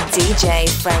clubhouse with DJ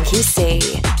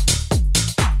FrankEC.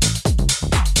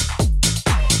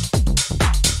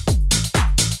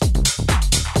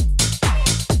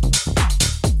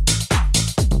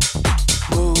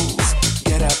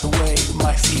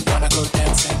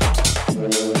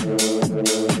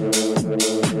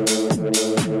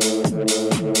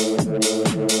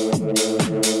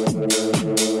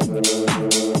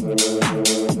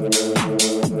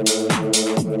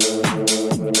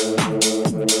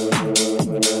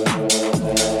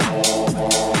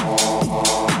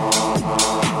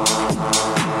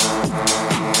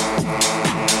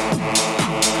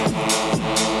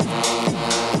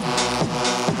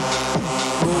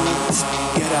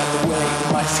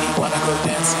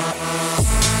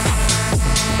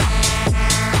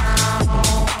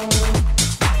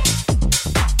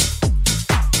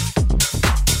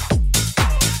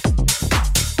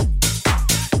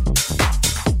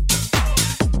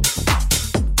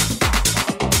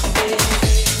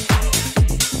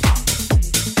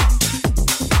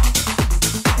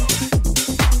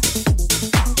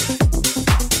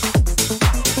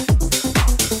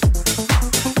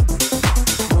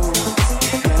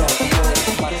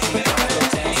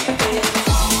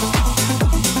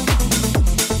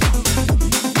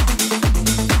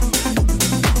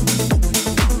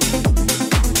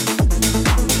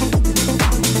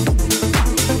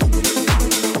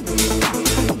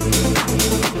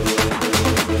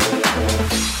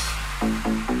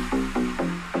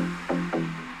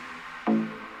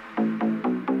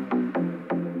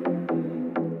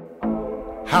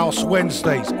 House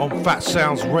Wednesdays on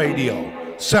Phatsoundz Radio.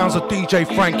 Sounds of DJ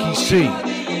FrankEC.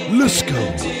 Let's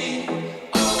go.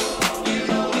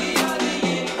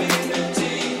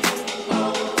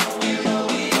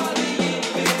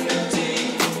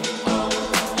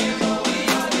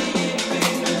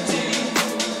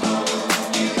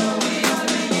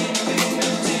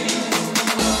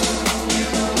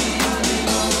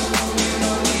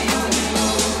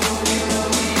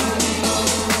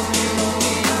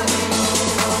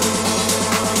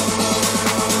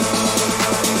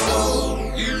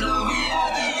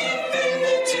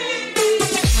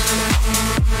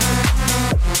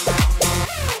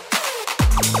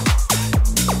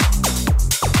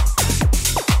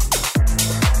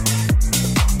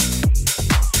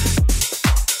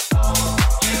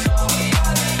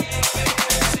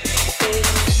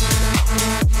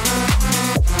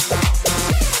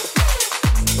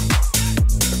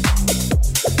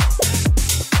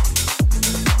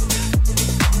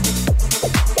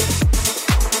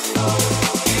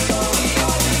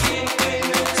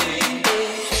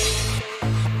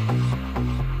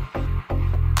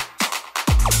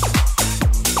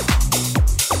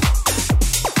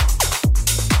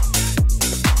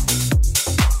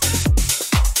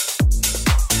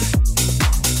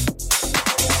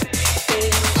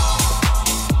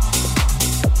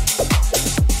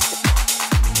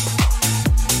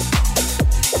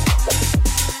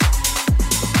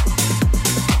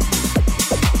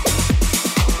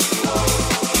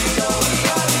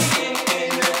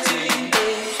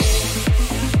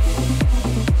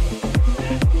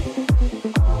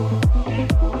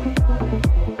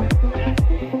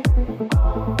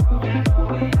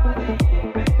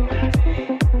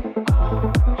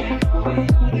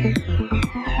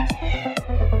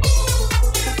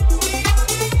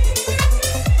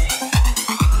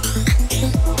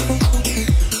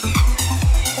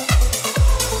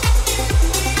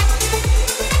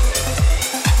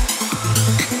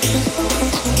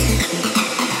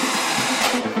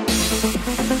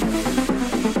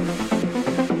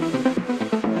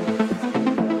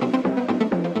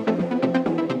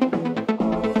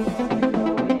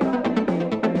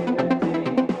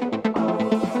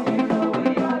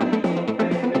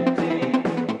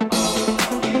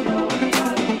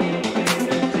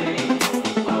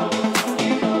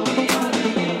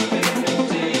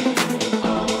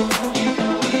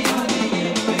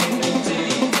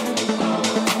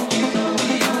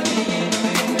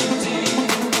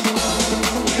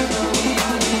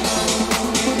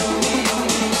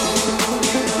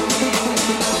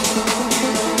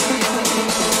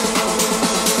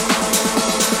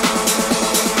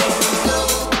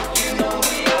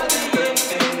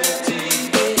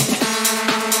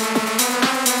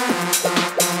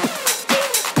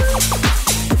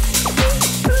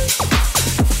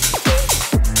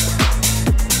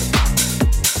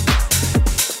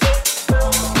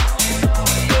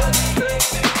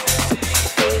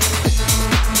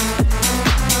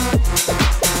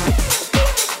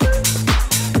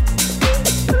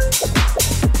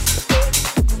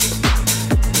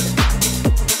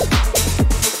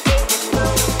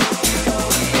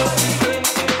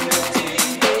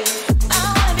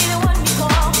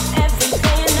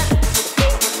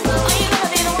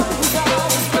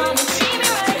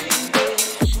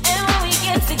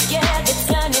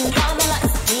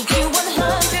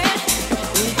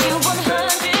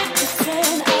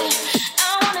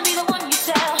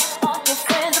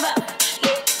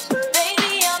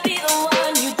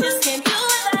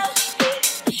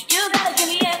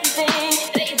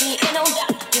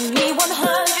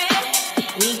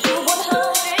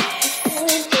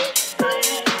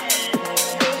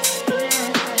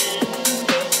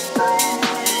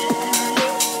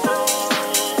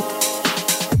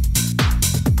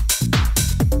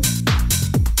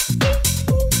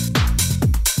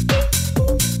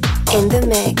 In the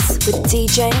mix with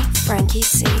DJ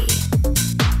FrankEC.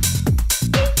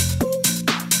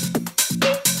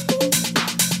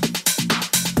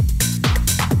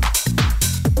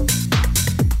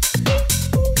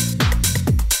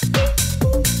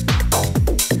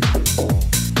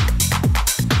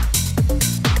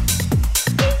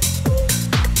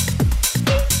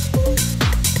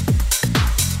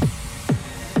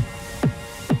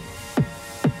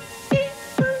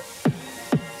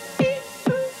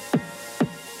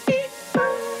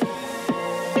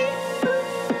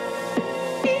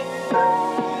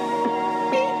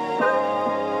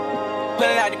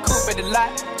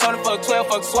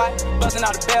 Fuck SWAT, busting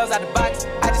all the bells out the box.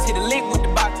 I just hit a lick with the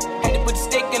box, had to put the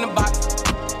stick in the box.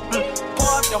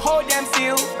 Pour up the whole damn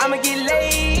field, I'ma get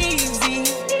lazy.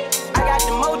 I got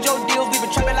the mojo deals, we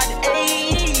been trapping like the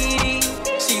 80s.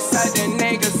 She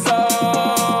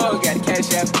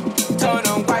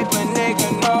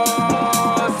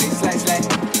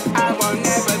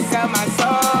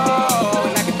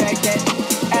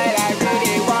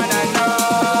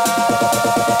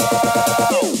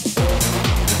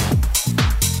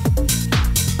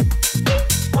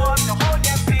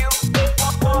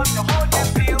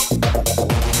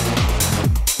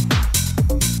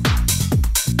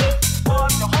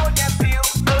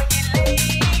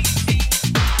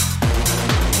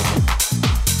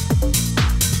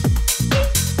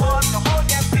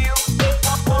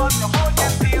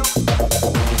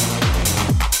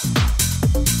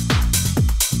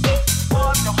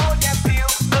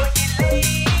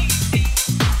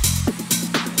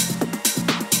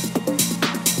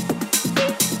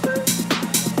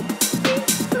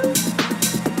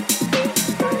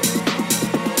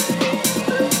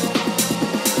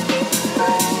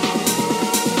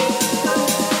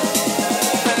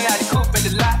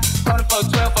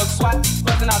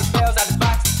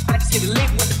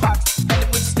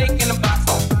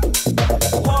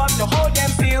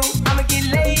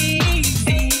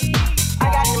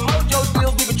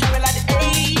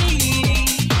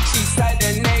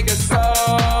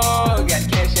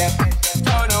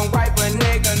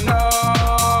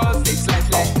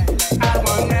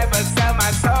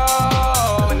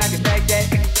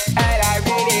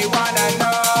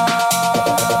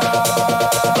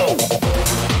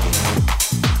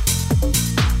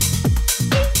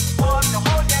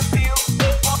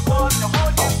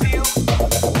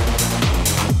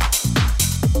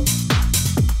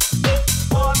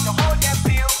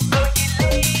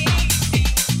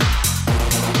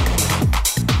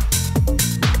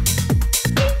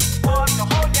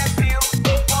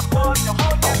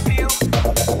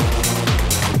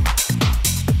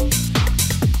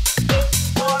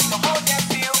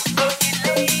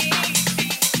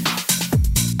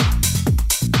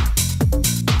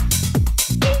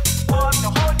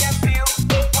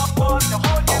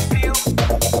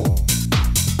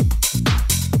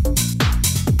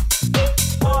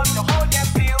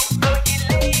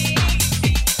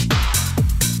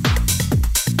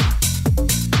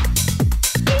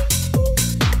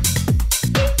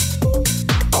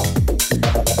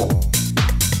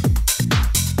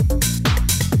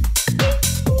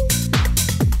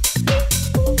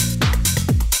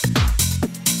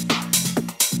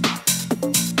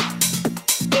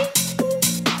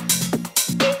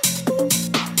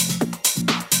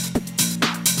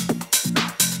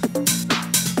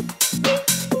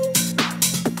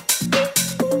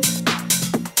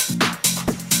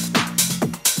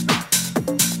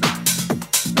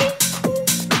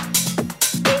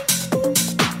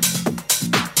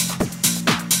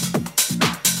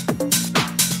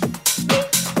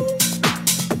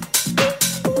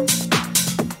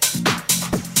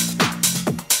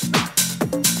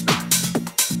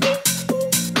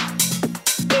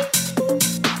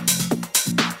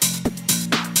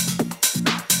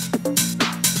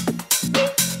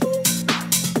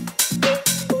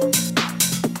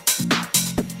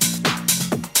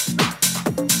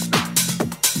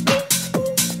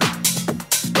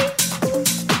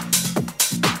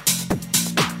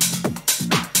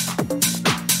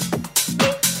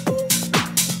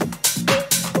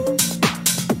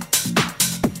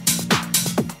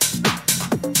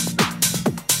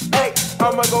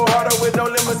I'ma go harder with no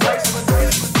limitations.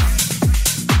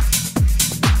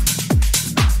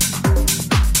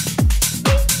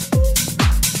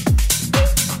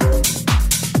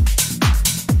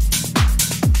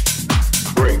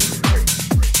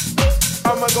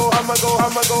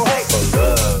 I'ma go, hey. For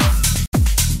love.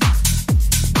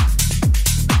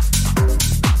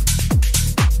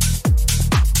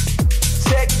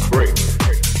 Check. Break.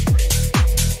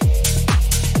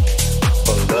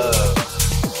 For love.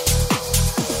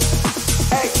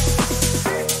 Hey.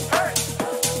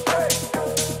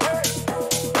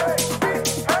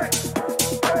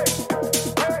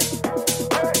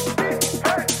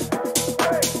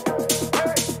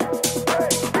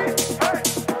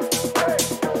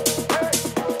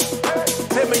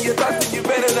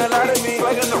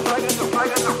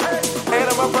 Ain't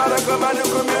I'm a product of my new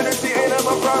community, ain't I'm a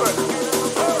product.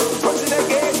 Watching that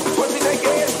gas,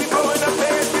 we blowing up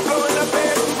fans, we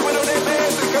went on their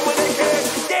fans, they come when they can.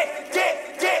 Yeah,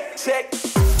 check.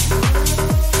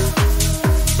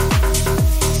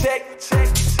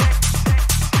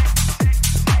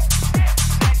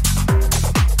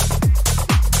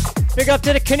 Big up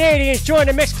to the Canadians, join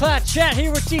the Mixcloud chat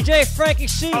here with DJ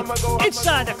FrankEC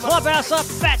inside the clubhouse of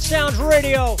Phatsoundz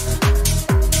Radio.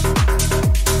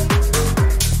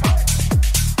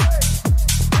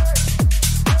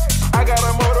 I got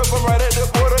a motor from right at the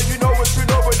border. You know what you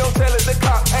know, but don't tell it the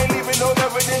cop. Ain't leaving no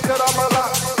evidence, cut off my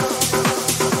lock.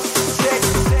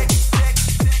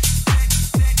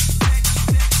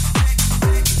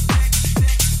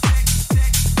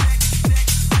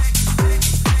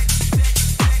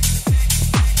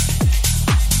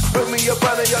 Put me up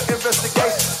under your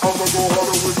investigation. I'ma go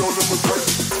harder with no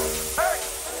limitations.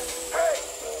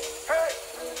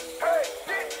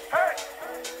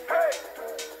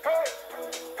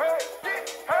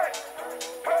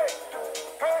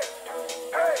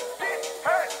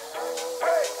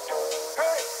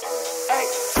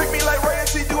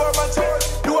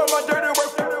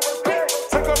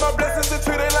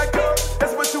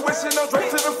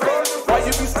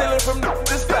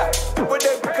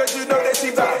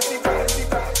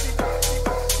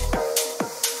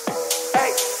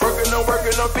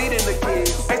 I'm feeding the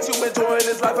kids. Ain't you enjoying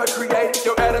this life I created?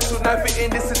 Your attitude not fit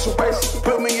in this situation.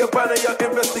 Put me up under your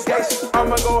investigation.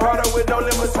 I'ma go harder with no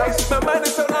limitations. My mind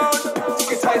is so long, you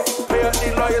can taste it. Pay up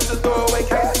these lawyers to throw away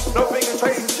cases. No finger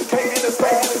traces, you can't get a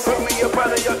space. Put me up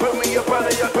under your, put me up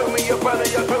under your, put me up under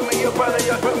your, put me up under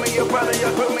your, put me up under your,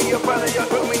 put me up under your,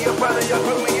 put me up under your,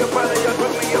 put me up under your,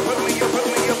 put me up, put me up, put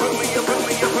me up, put me up, put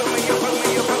me up, put me up, put me up, put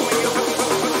me up, put me up.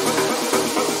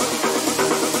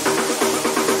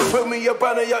 Put me up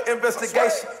under your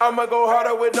investigation. I'ma go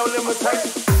harder with no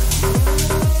limitations.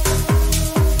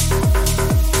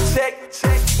 Check.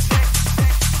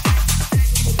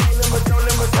 No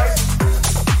limitations.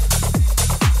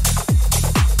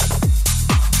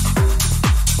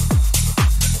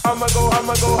 I'ma go,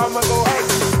 hey.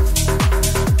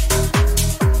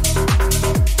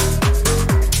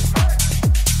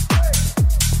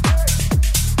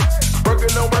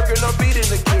 Working on feeding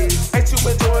the kids. Ain't you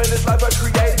enjoying this life I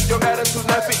created? Your attitude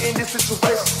not fit in this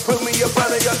situation. Put me up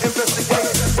under your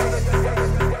investigation.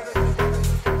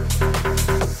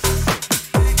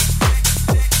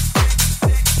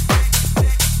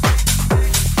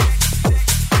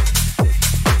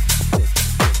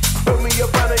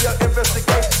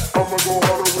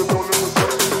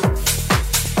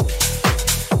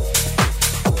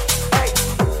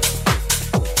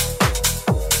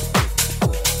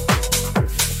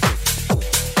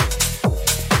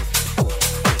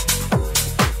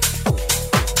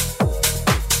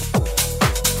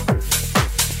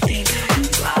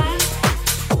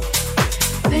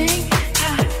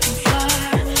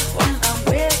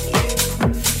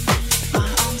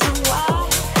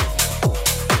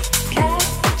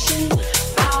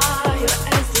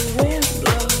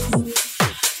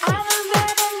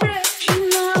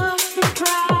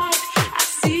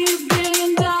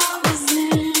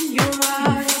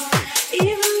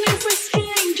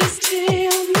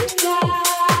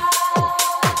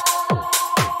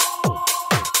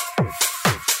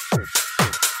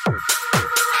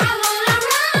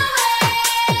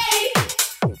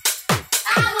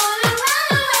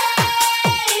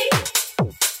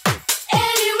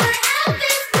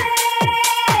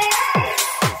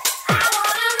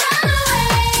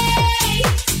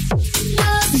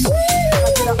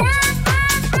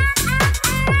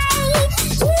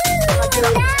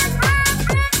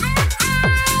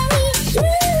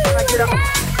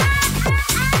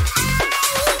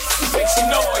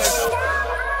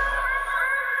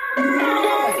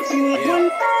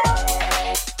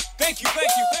 Thank you.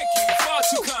 Far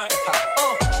too kind.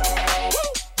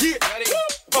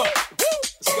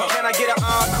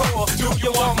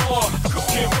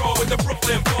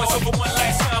 and fours. So for one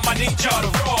last time, I need y'all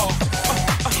to roar.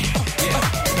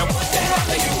 Now what the hell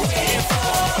are you waiting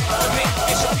for?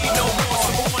 It should be no more. So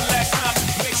for one last time,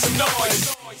 make some noise.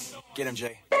 Get him,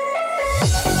 Jay.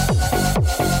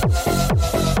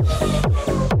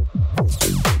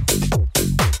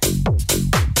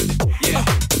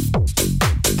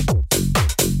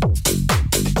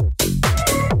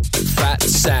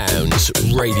 Phatsoundz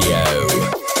Radio.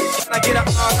 Can I get an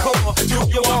encore? Do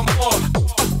you want more?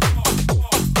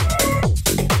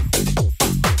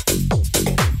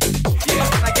 Yeah,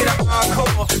 can I get an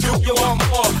encore? Do you want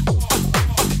more?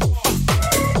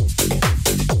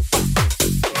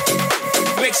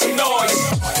 Make some noise.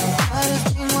 I've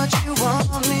been what you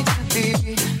want me to be.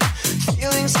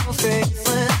 Feeling so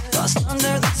faithless, lost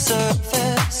under the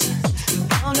surface.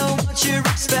 Don't know what you're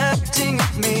expecting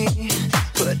of me.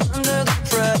 Put under the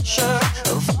pressure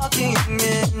of walking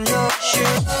in your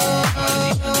shoes.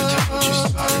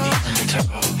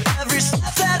 Every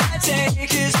step that I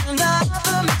take is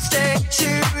another mistake to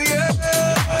you.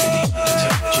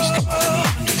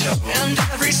 And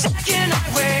every second I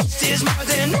waste is more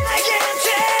than I can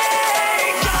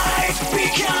take. I've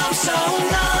become so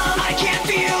numb, I can't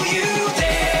feel you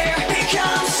there.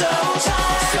 Become so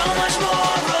tired, so much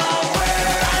more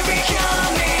aware. I'm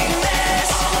becoming this.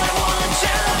 All I want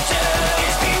to do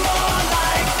is be more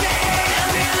like me and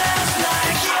be less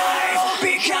like you. I've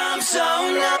become so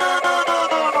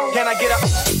numb. Can I get a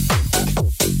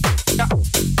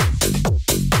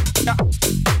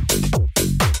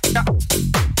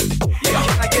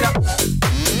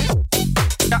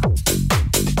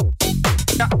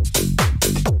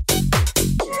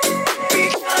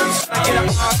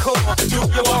encore? Do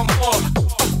you want more?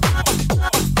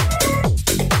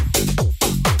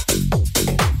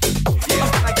 Yeah,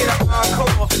 can I get an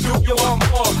encore? Do you want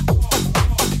more?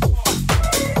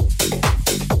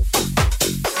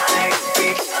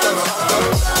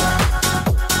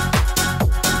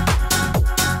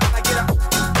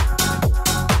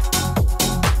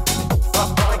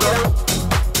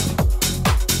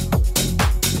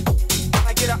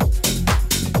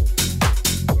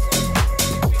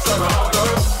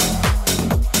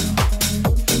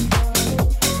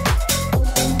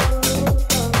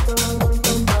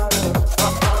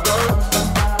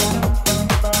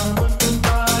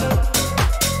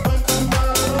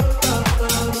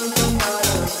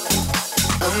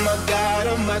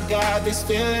 These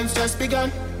feelings just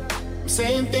begun. I'm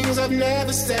saying things I've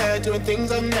never said, doing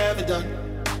things I've never done.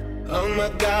 Oh my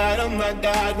God,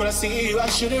 when I see you I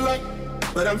shoot it right.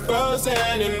 But I'm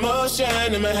frozen in motion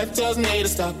and my head tells me to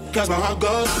stop. Cause my heart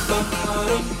goes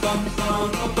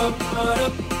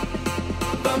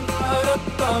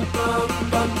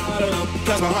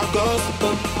cause my heart goes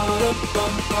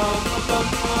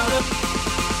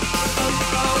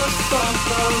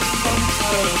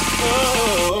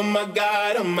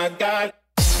oh my God.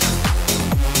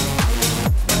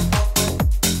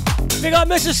 We got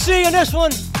Mrs. C in this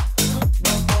one.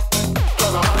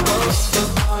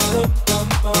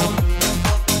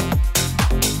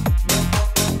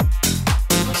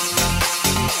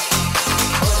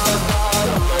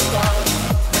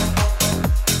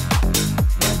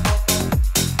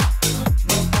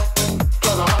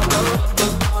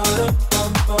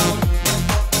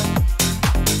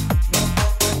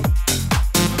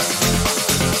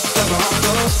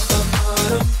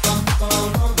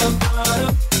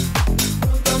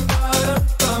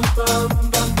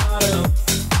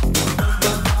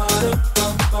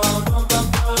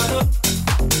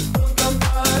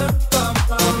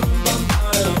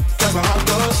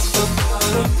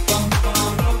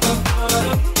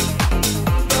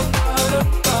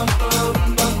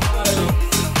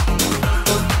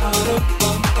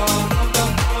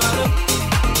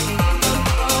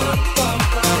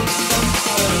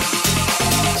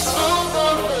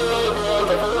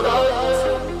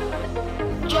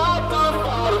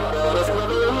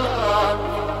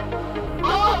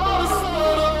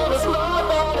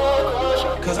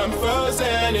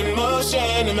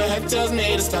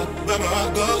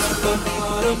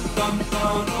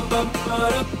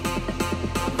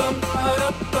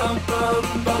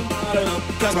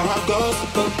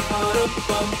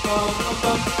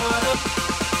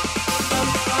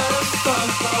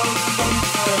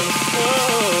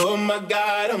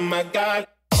 Oh my God.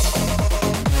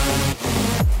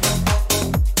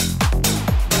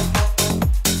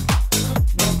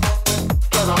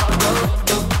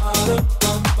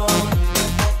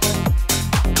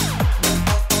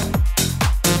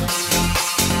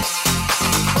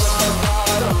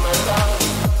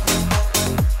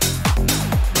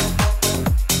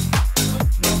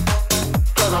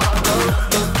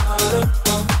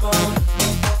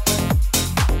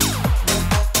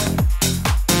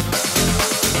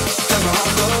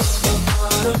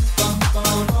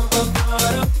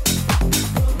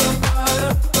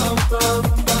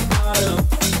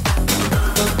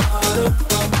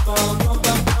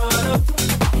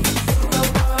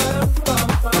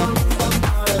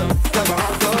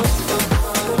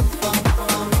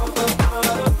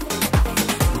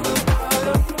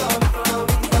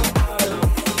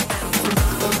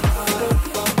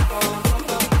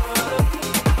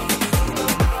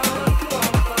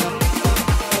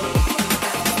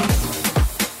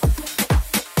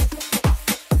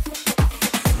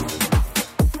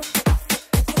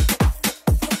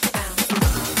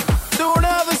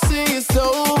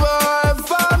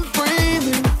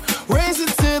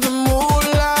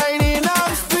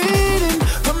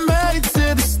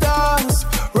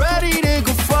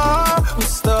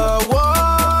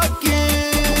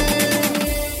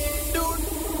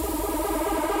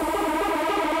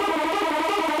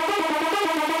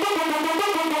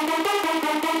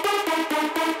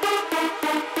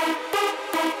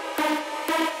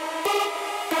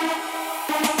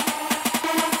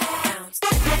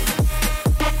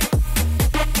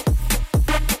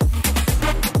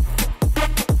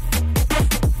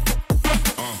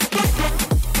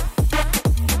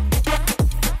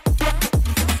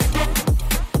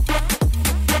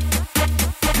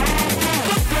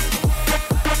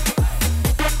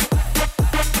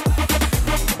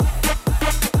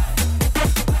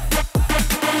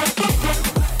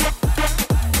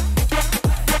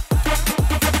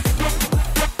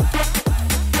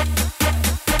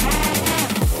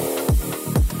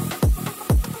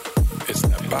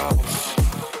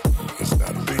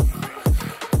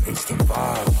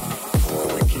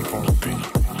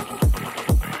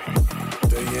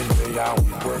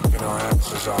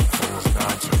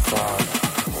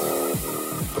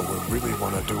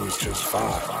 gotta do is just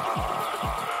vibe.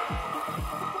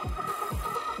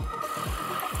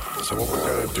 So what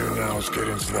we're gonna do now is get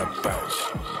into that bounce.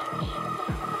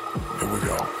 Here we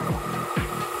go.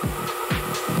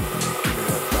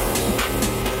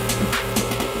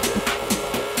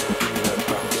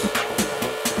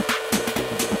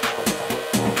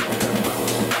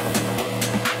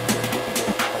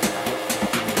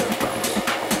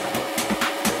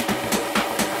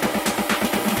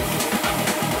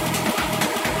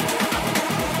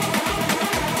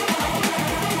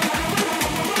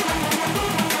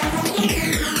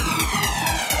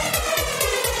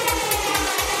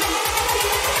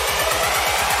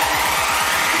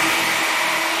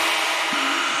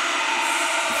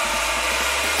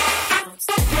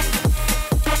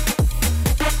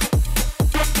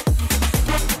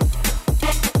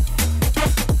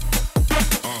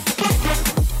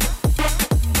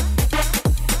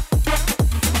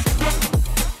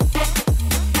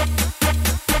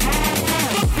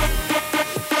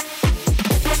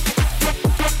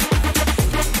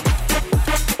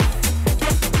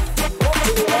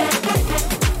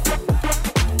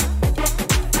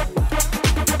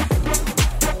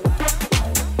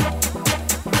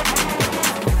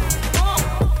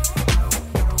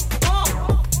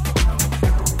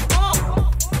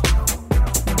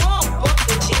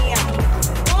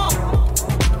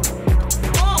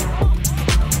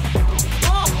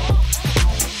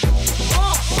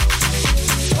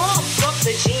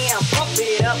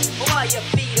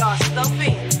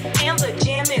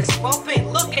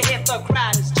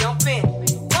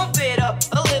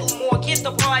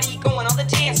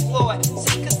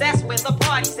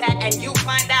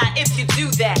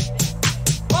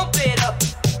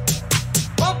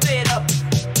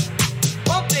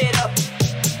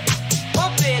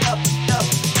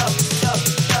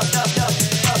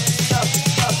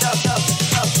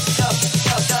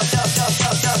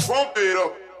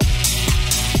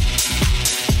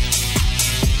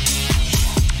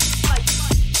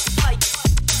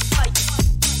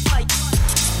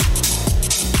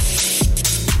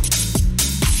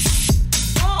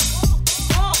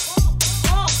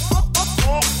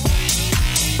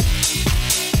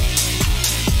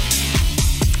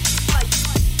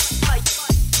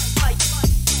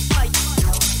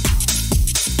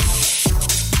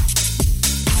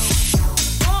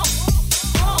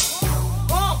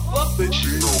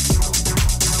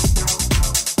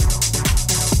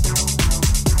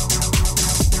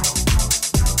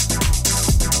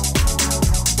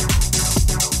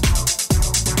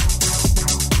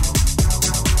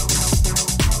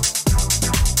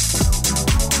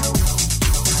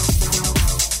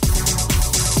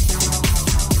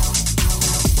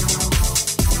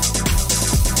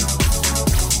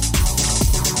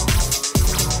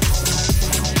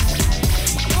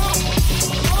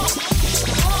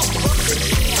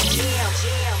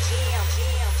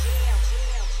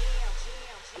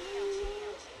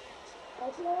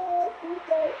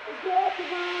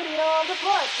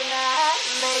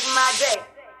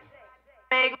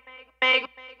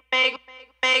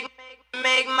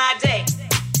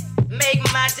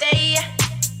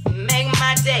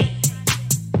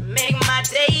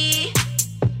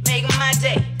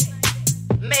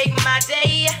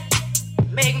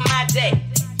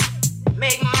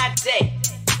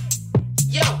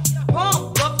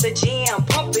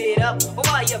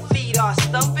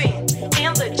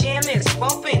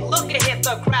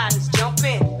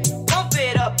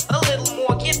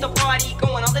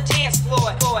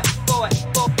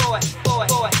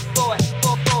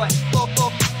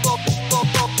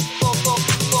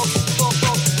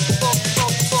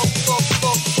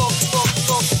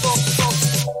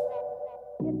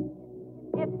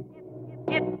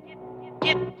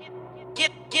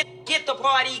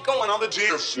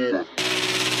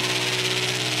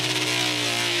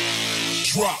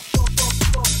 Drop.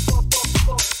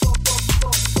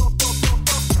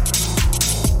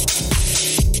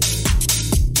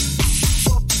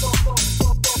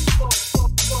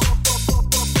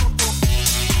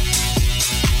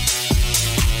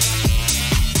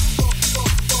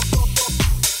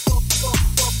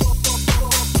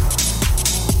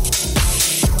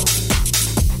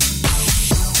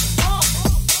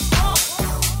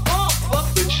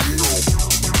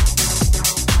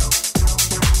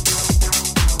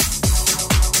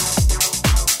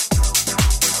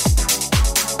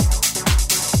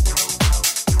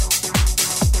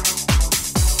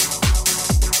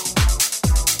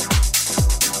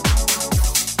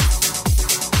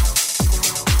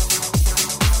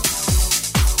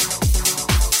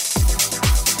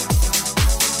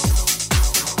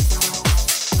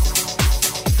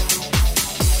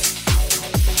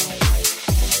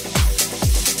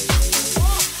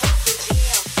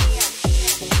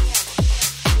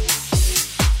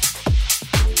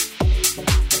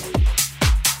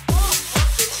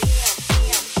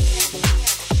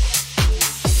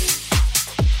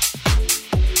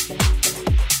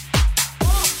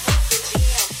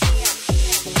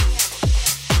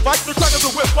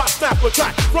 spot, snap,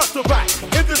 attack, front to back,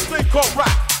 in this thing called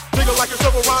rap. Nigga like a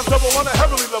several rhyme double on a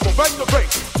heavenly level. Bang the bass,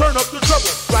 turn up the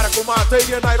treble. Radical mind day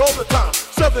and night all the time.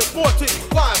 714,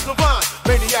 flies divine.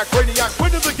 Maniac, brainiac,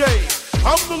 winning the game.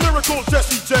 I'm the lyrical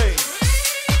Jesse James.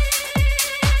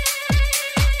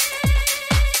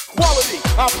 Quality,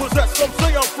 I possess, some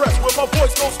say I'm fresh. When my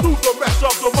voice goes through the mesh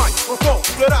of the microphone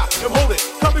that I am holding.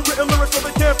 Copywritten lyrics so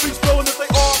they can't be stolen if they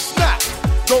all snap.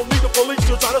 Don't need the police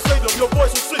to try to say them, your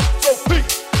voice will sing. So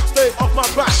peace, stay off my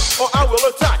back or I will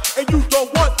attack. And you don't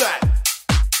want that.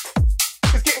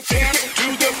 It's getting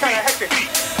too good, kind of hectic.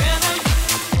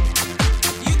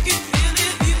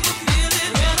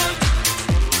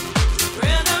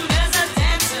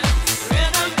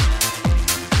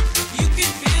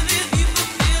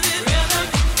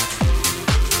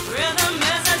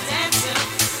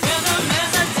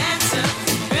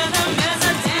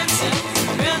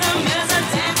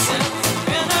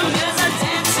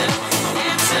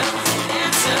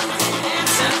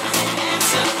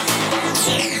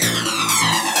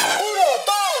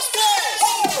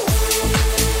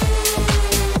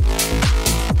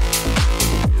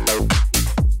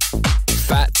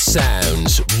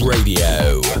 Phatsoundz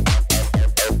Radio.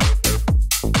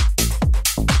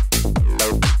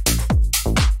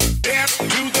 Dance to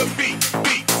the beat.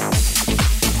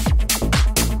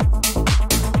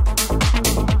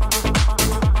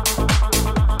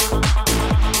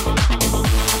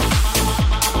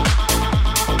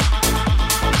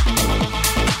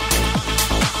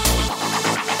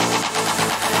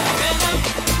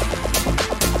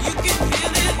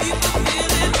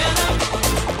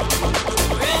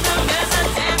 Rhythm is a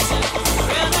dancer.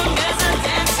 Rhythm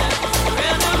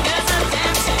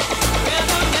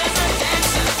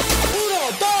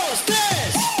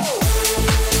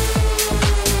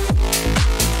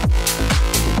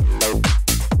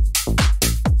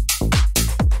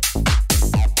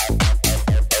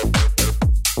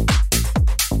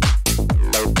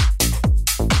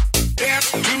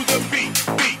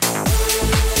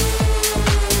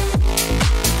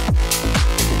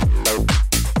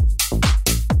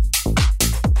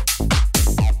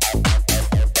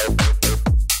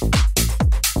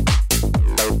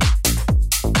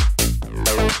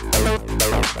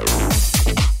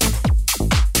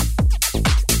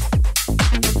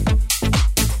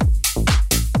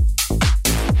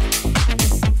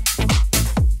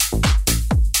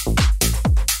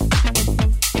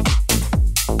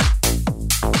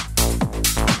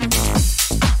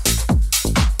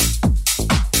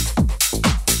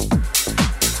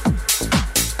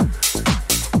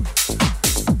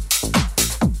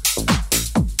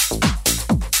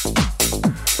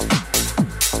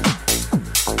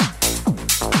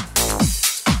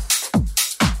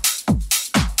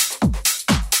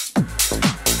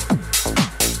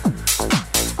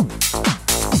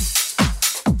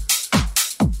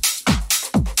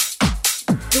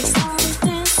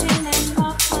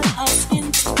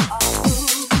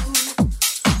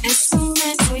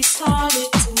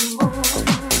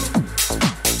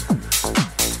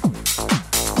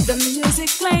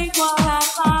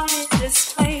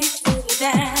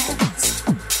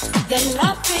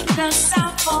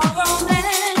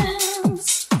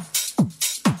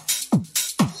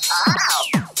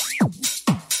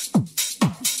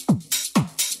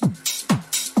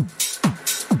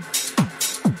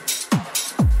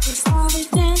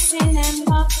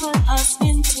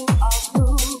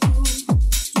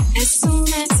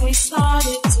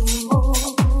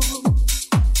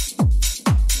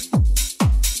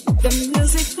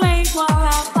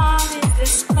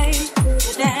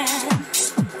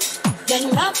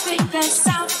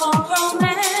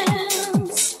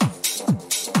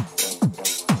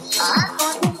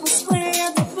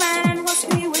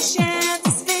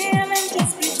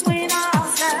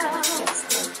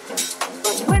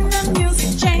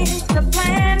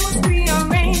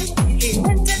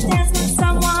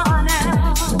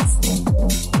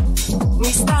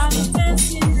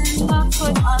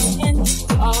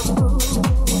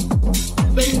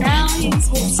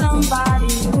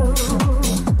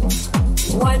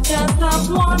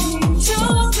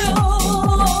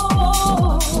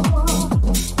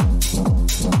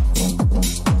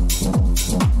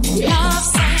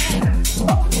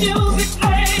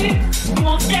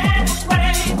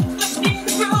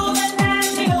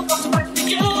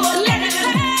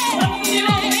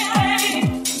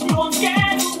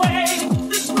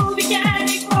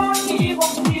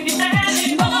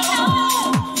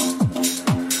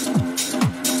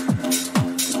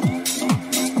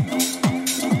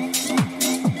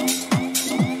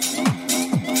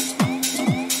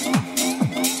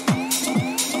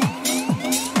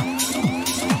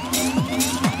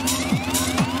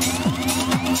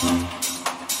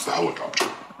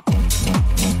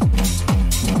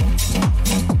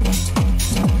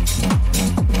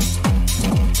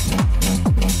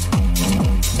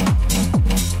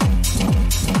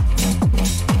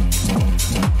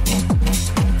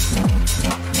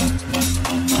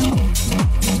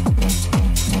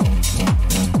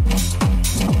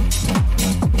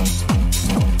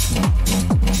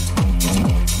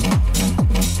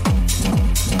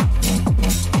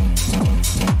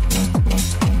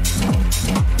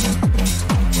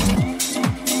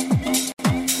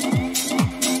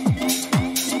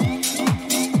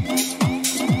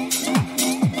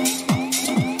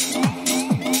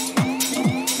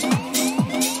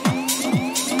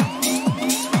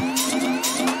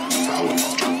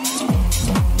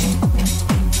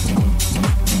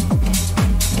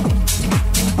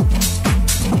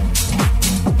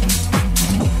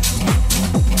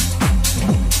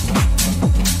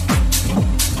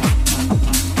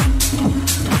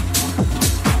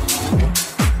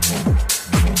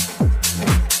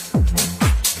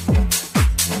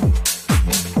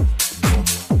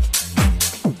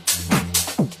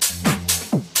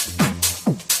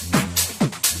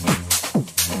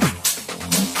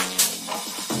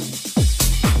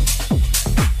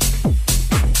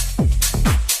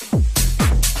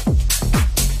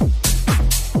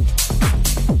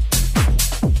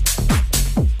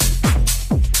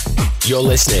You're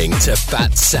listening to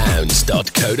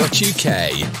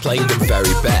Phatsoundz.co.uk, playing the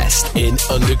very best in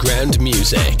underground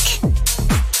music.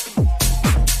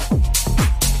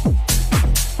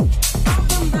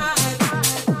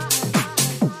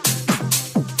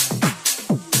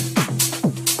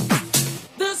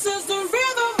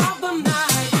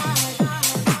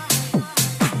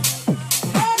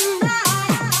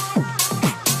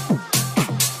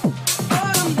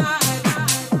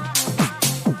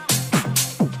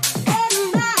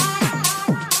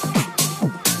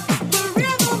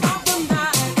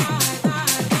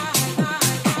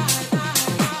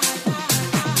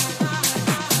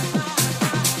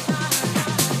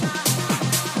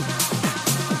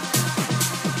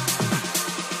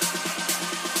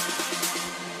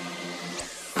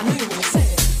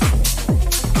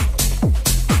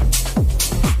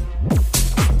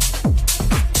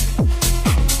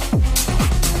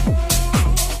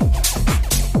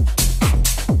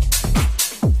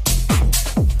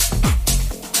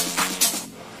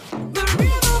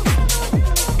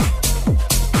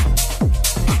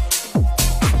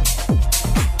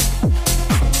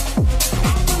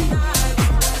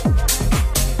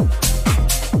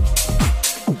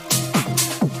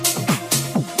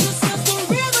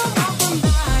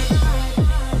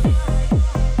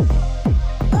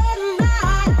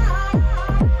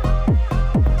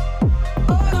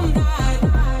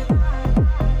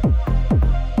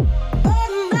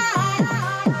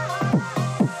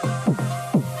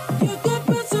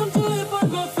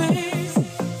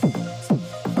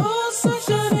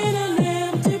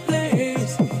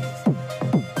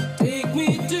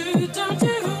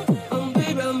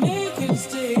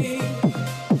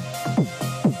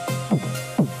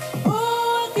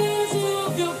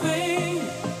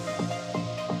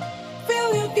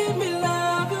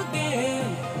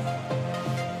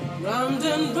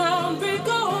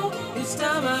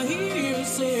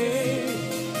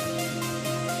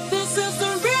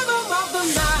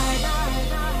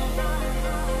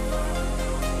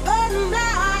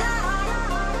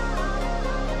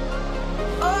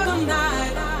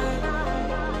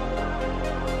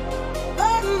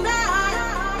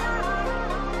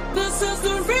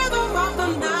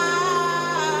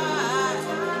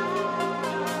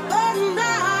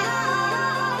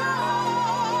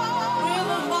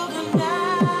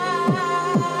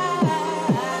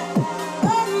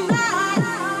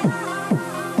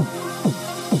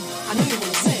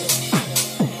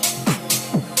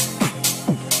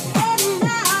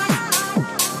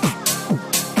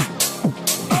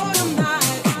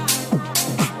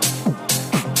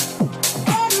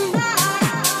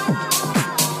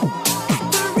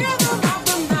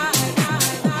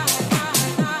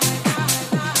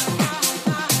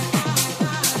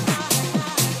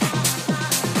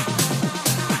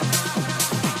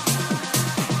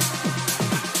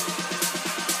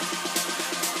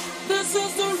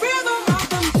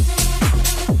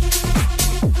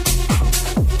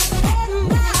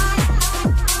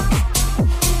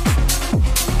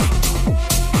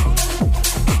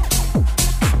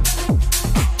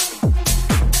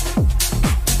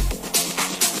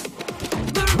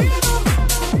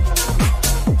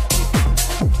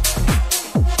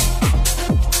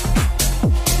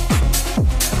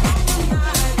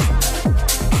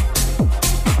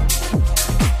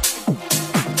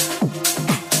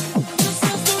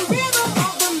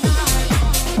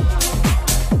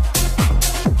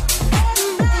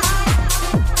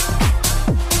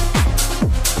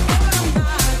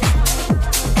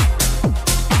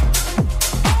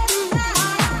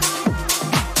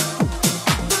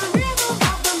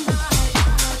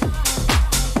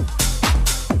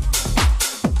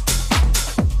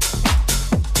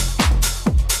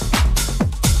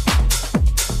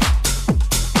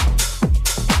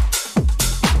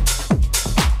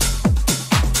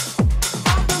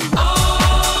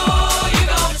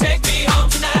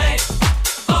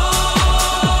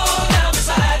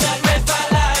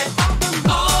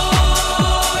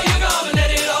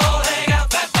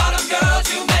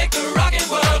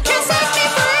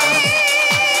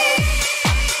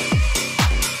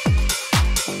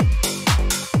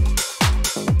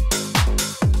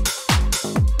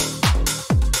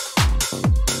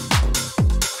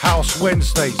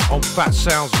 Wednesdays on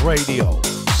Phatsoundz Radio.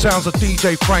 Sounds of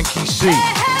DJ FrankEC.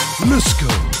 Let's go.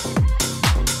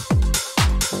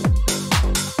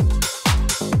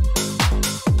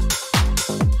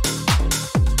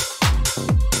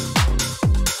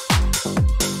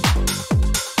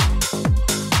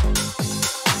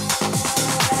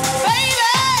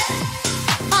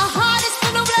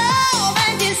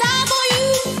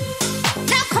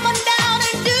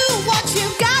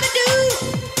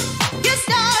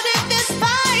 This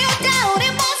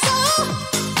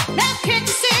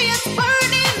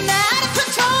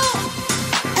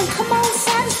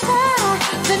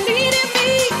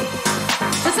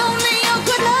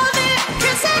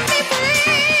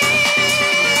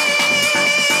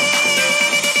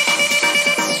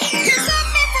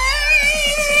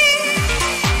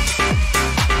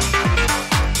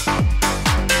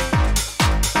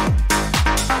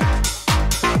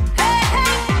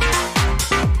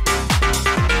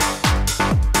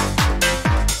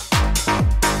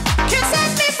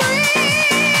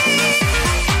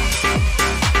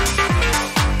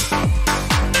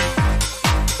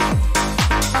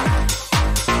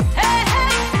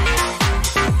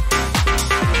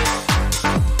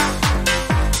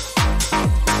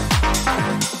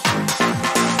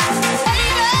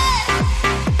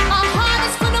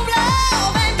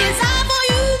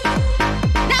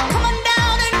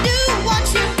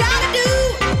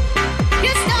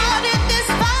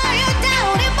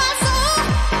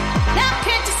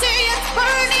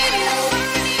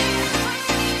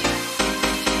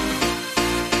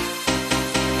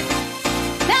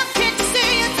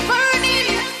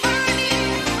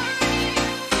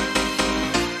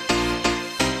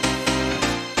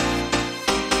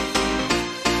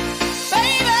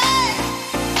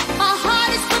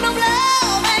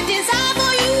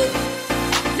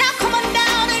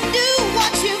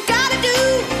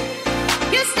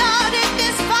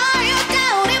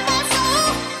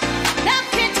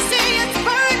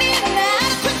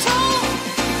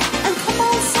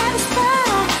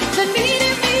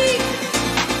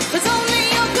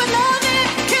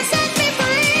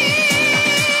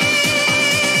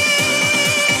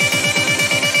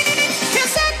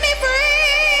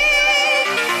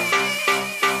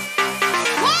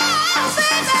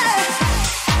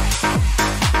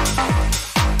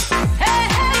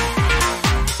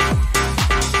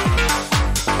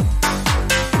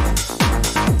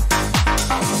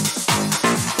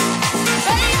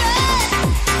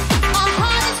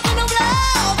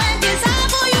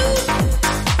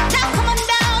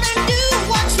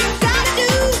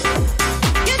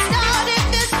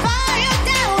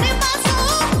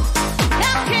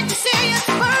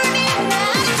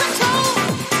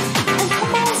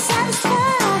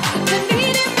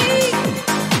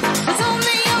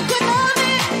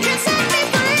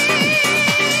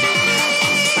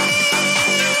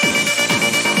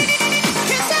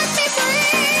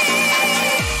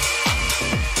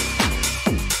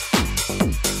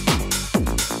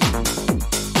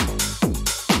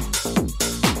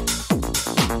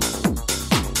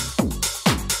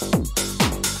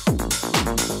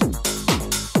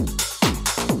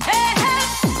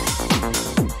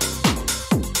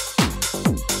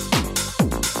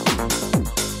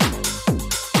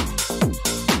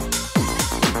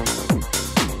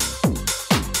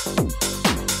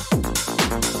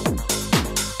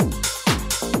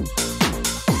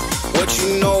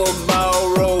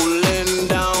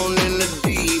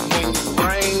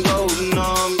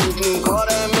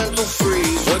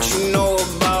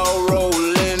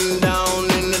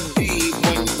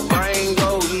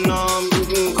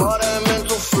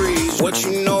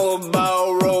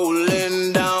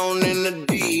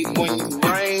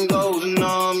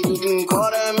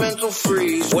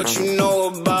freeze. What you know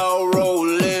about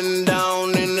rolling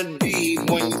down in the deep?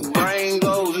 When your brain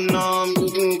goes numb, you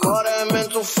can call that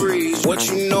mental freeze. What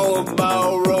you know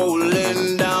about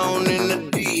rolling down in the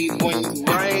deep? When your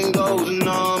brain goes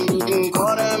numb, you can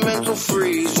call that mental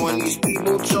freeze. When these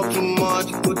people talk too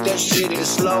much, put that shit in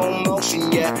slow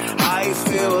motion, yeah. I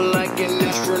feel like an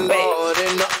astronaut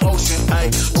in the ocean,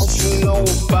 ayy. What you know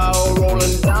about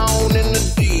rolling down in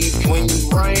the deep? When your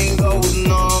brain goes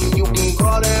numb, you can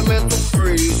call that mental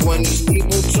freeze. When these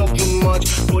people talk too much,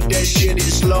 put that shit in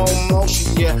slow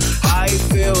motion, yeah. I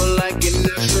feel like an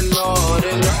astronaut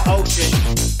in the ocean.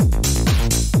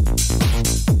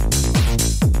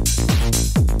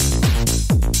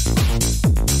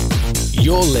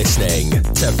 You're listening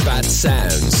to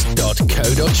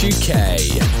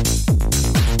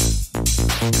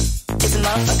Phatsoundz.co.uk. It's a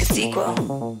motherfucking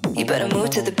sequel. You better move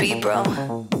to the beat, bro.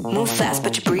 Move fast,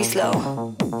 but you breathe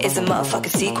slow. It's a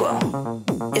motherfucking sequel.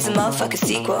 It's a motherfucking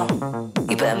sequel.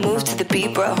 You better move to the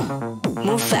beat, bro.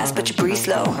 Move fast, but you breathe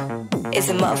slow. It's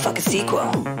a motherfucking sequel.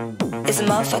 It's a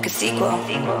motherfucking sequel.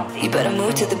 You better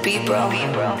move to the beat, bro.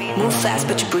 Move fast,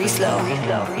 but you breathe slow.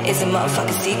 It's a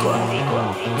motherfucking sequel.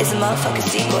 It's a motherfucking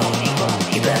sequel.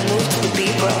 You better move to the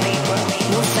beat, bro.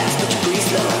 Move fast, but you breathe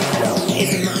slow.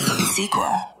 It's a motherfucking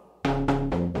sequel.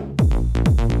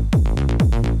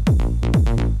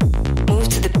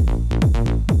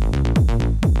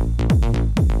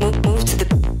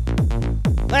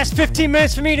 Last 15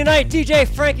 minutes for me tonight, DJ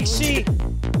FrankEC,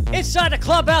 inside the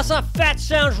clubhouse on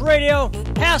Phatsoundz Radio,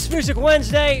 House Music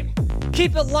Wednesday.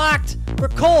 Keep it locked for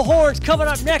Cole Horns coming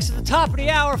up next at the top of the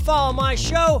hour. Follow my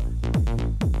show.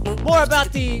 More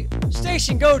about the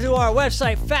station, go to our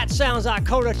website,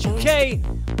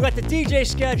 phatsoundz.co.uk. We got the DJ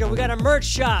schedule, we got a merch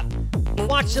shop.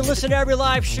 Watch and listen to every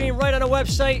live stream right on the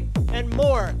website and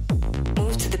more.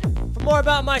 For more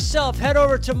about myself, head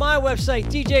over to my website,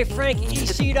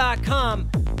 djfrankec.com.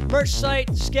 Merch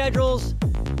site, schedules,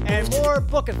 and more,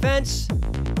 book events.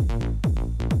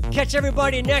 Catch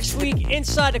everybody next week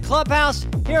inside the clubhouse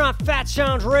here on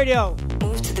Phatsoundz Radio.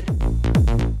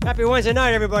 Happy Wednesday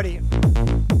night, everybody.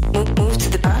 Move to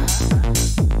the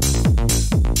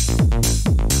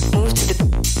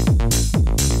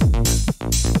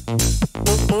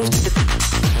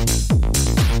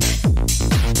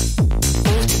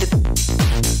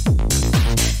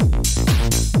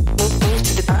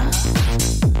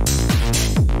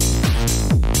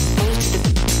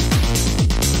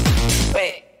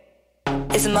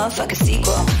It's a motherfucking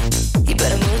sequel. You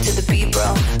better move to the beat,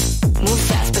 bro. Move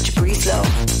fast, but you breathe slow.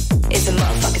 It's a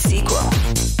motherfucking sequel.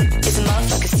 It's a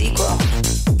motherfucking sequel.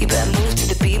 You better move to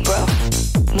the beat, bro.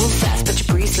 Move fast, but you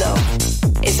breathe slow.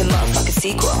 It's a motherfucking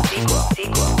sequel. Sequel, sequel,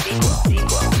 sequel, sequel, sequel, sequel, sequel,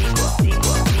 sequel, sequel,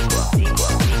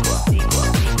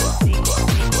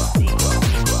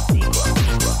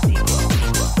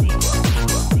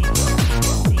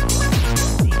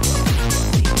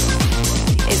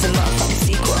 it's a motherfucking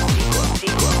sequel.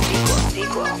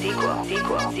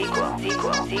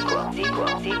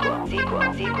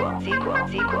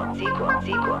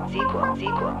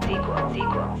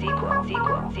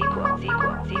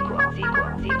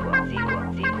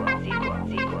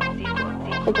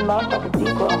 It's a motherfucking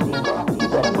sequel. You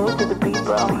better move to the beat,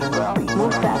 bro.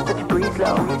 Move fast, but you breathe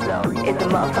slow. It's a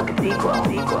motherfucking sequel.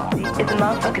 It's a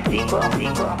motherfucking sequel.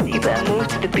 You better move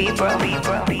to the beat, bro.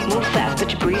 Move fast,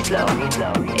 but you breathe slow. It's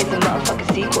a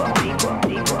motherfucking sequel.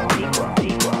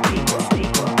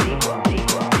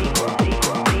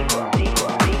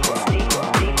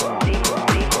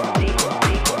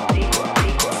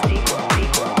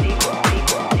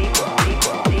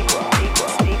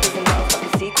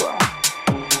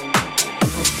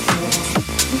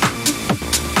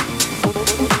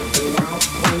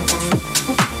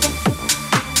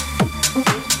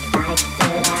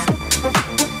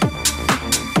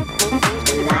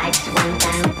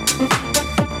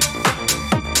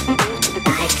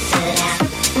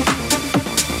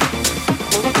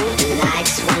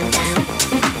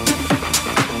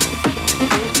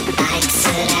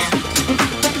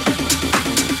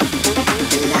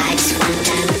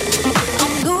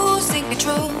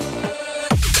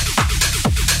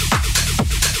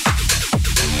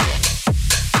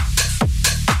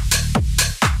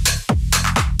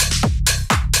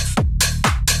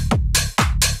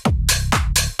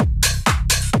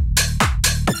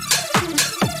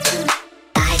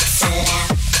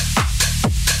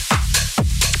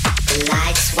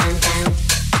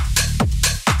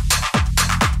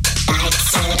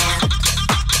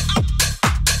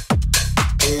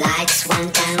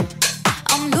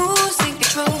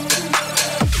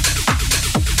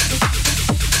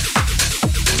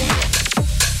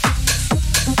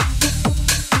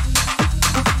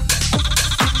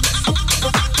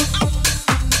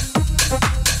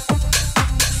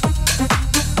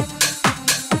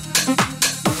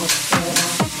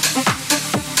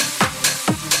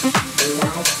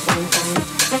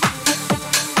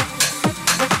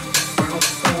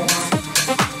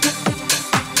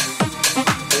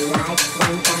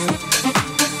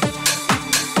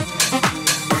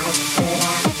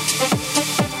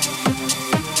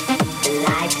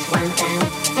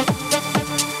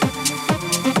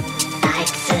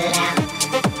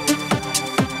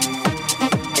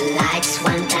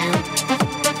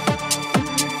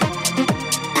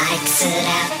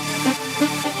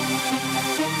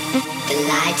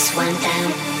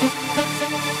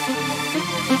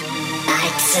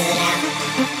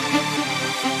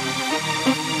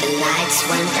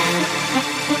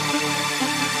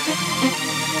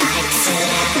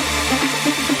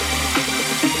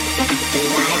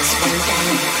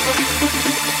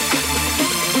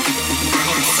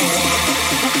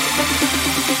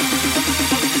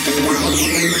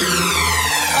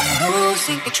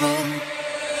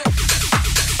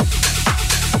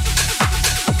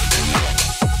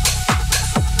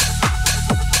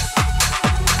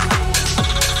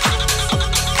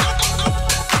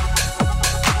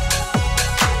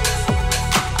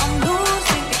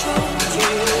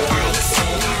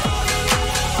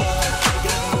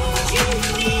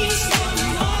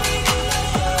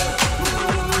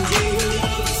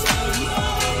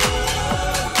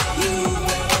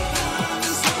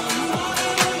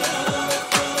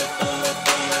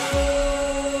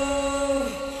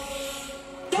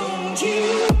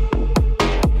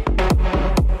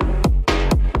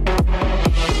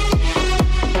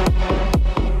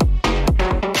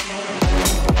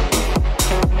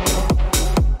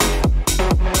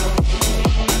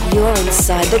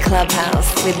 Inside the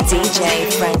Clubhouse with DJ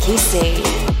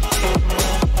FrankEC.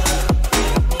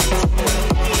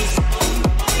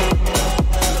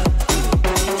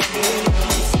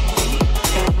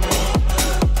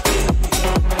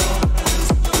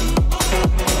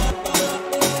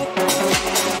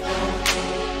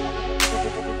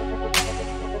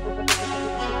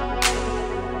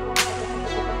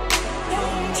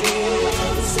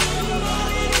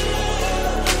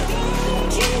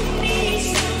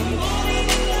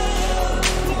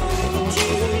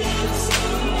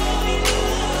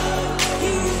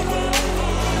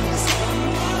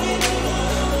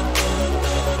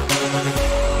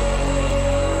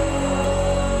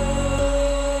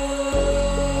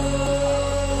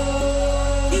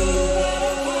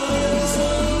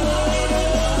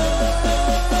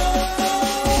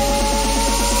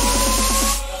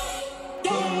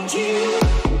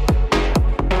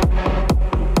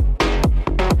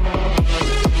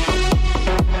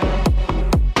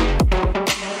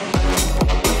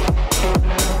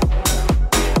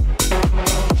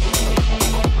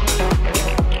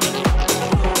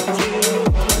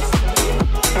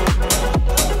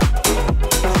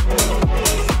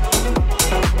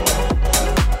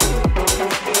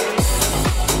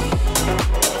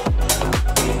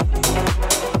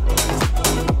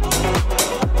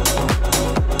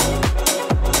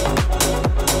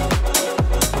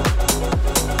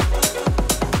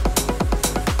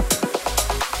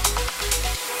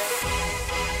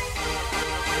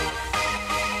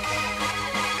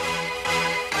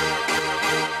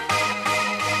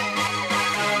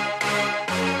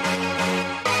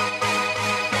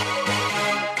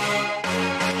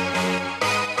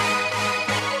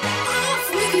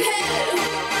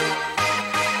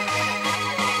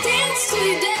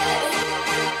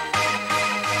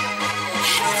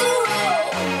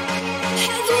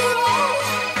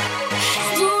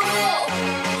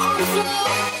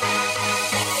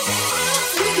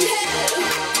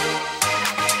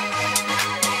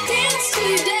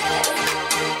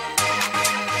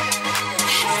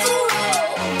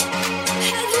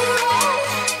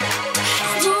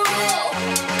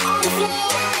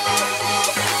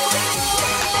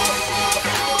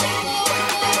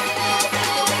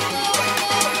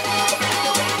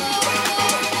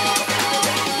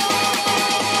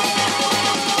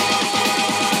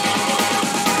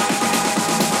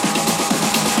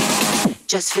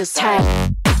 Just feels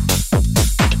tight.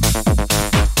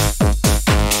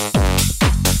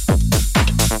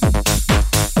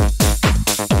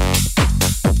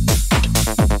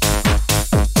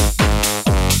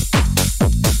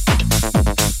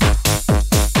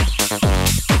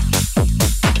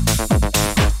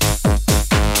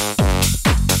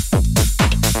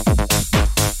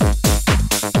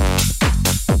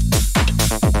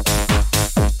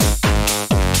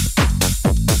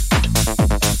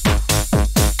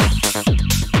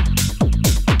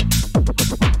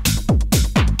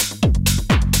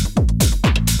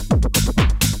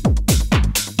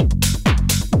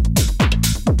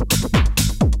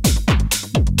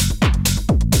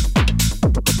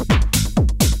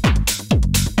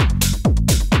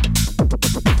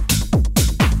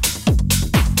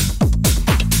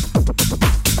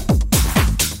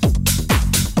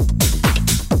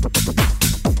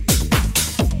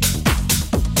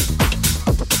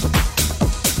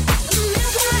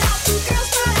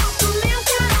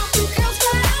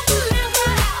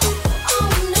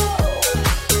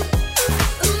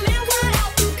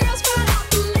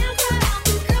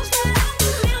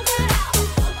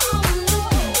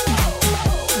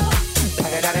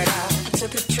 I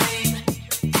took a train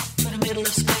to the middle of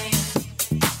Spain,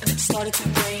 and it started to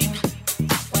rain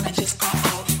when I just got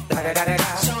off.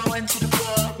 So I went to the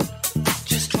club,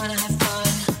 just trying to have fun.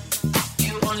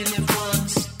 You only live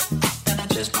once, then I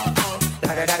just got off.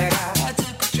 I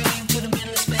took a train to the middle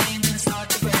of Spain, and it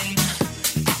started to rain.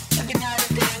 Every night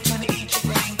and day, trying to eat your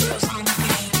brain, girls on the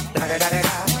game. Now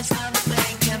it's time to play,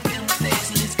 can't feel my face,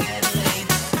 and it's getting late.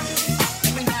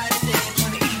 Every night and day,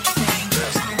 trying to eat your brain,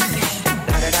 girls on the game.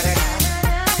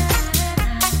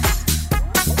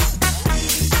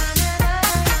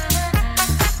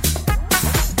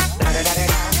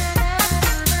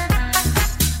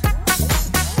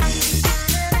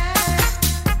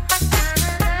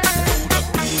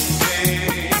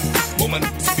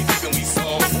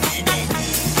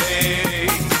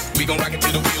 We gon' rock it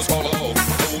till the wheels fall off.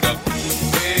 Hold up,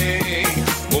 hey,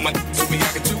 woman, so we I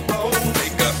can do both.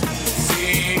 Take a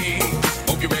seat.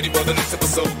 Hope you're ready for the next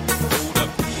episode. Hold up,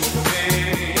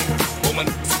 hey, woman,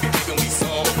 so we thinking we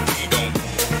saw. We don't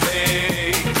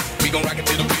play. We gon' rock it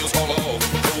till the wheels fall off.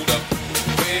 Hold up,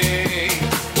 hey,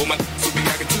 woman, so we I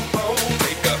can do both.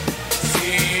 Take a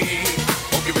seat.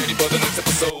 Hope you're ready for the next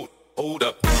episode. Hold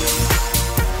up.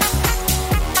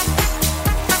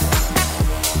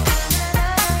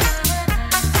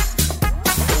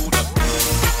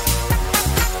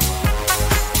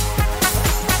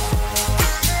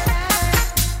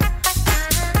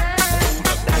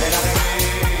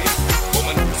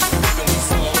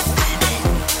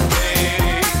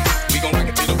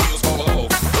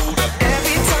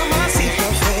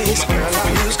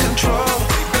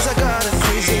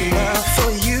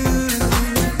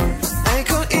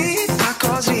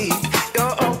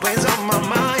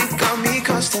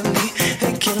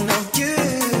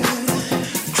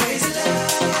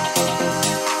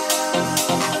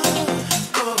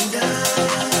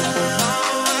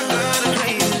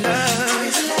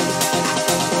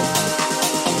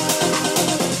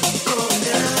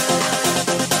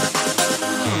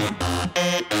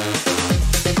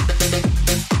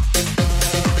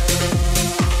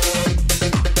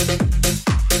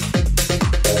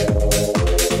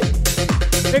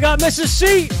 Mrs.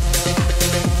 C.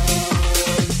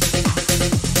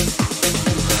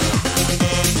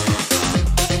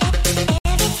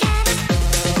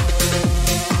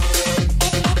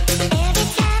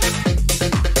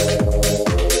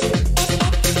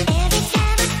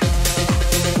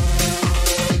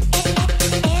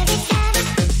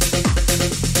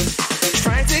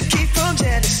 Trying to keep from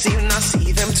jealousy when I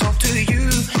see them talk to you,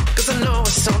 'cause I know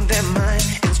what's on their mind.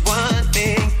 It's one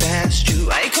thing that's true.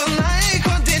 I can't lie,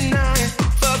 can't deny.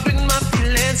 Fuck with my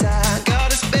feelings, I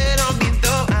gotta spit on me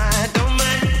though I don't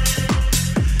mind.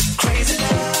 Crazy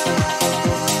love,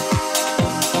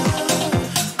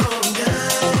 going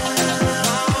down. I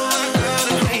got a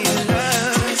crazy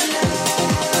love, crazy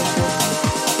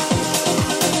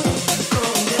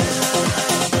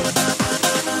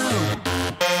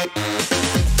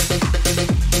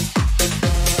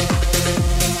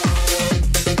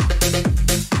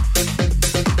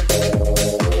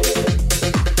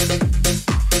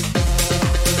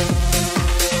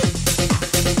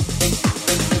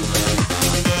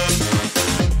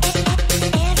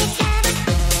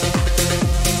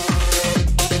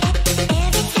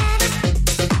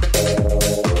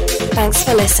Thanks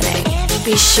for listening.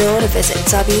 Be sure to visit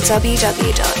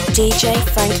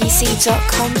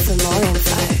www.djfrankec.com for more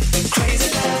info.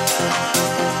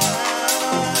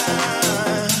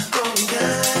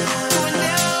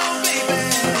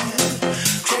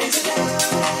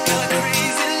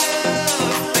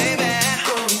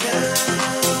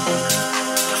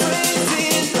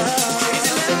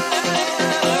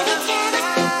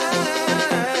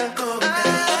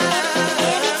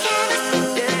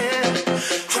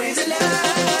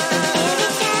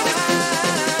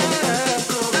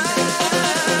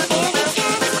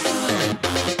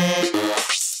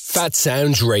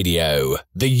 Phatsoundz Radio,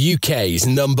 the UK's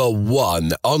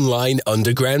 #1 online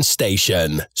underground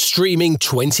station, streaming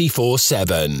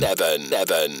 24/7.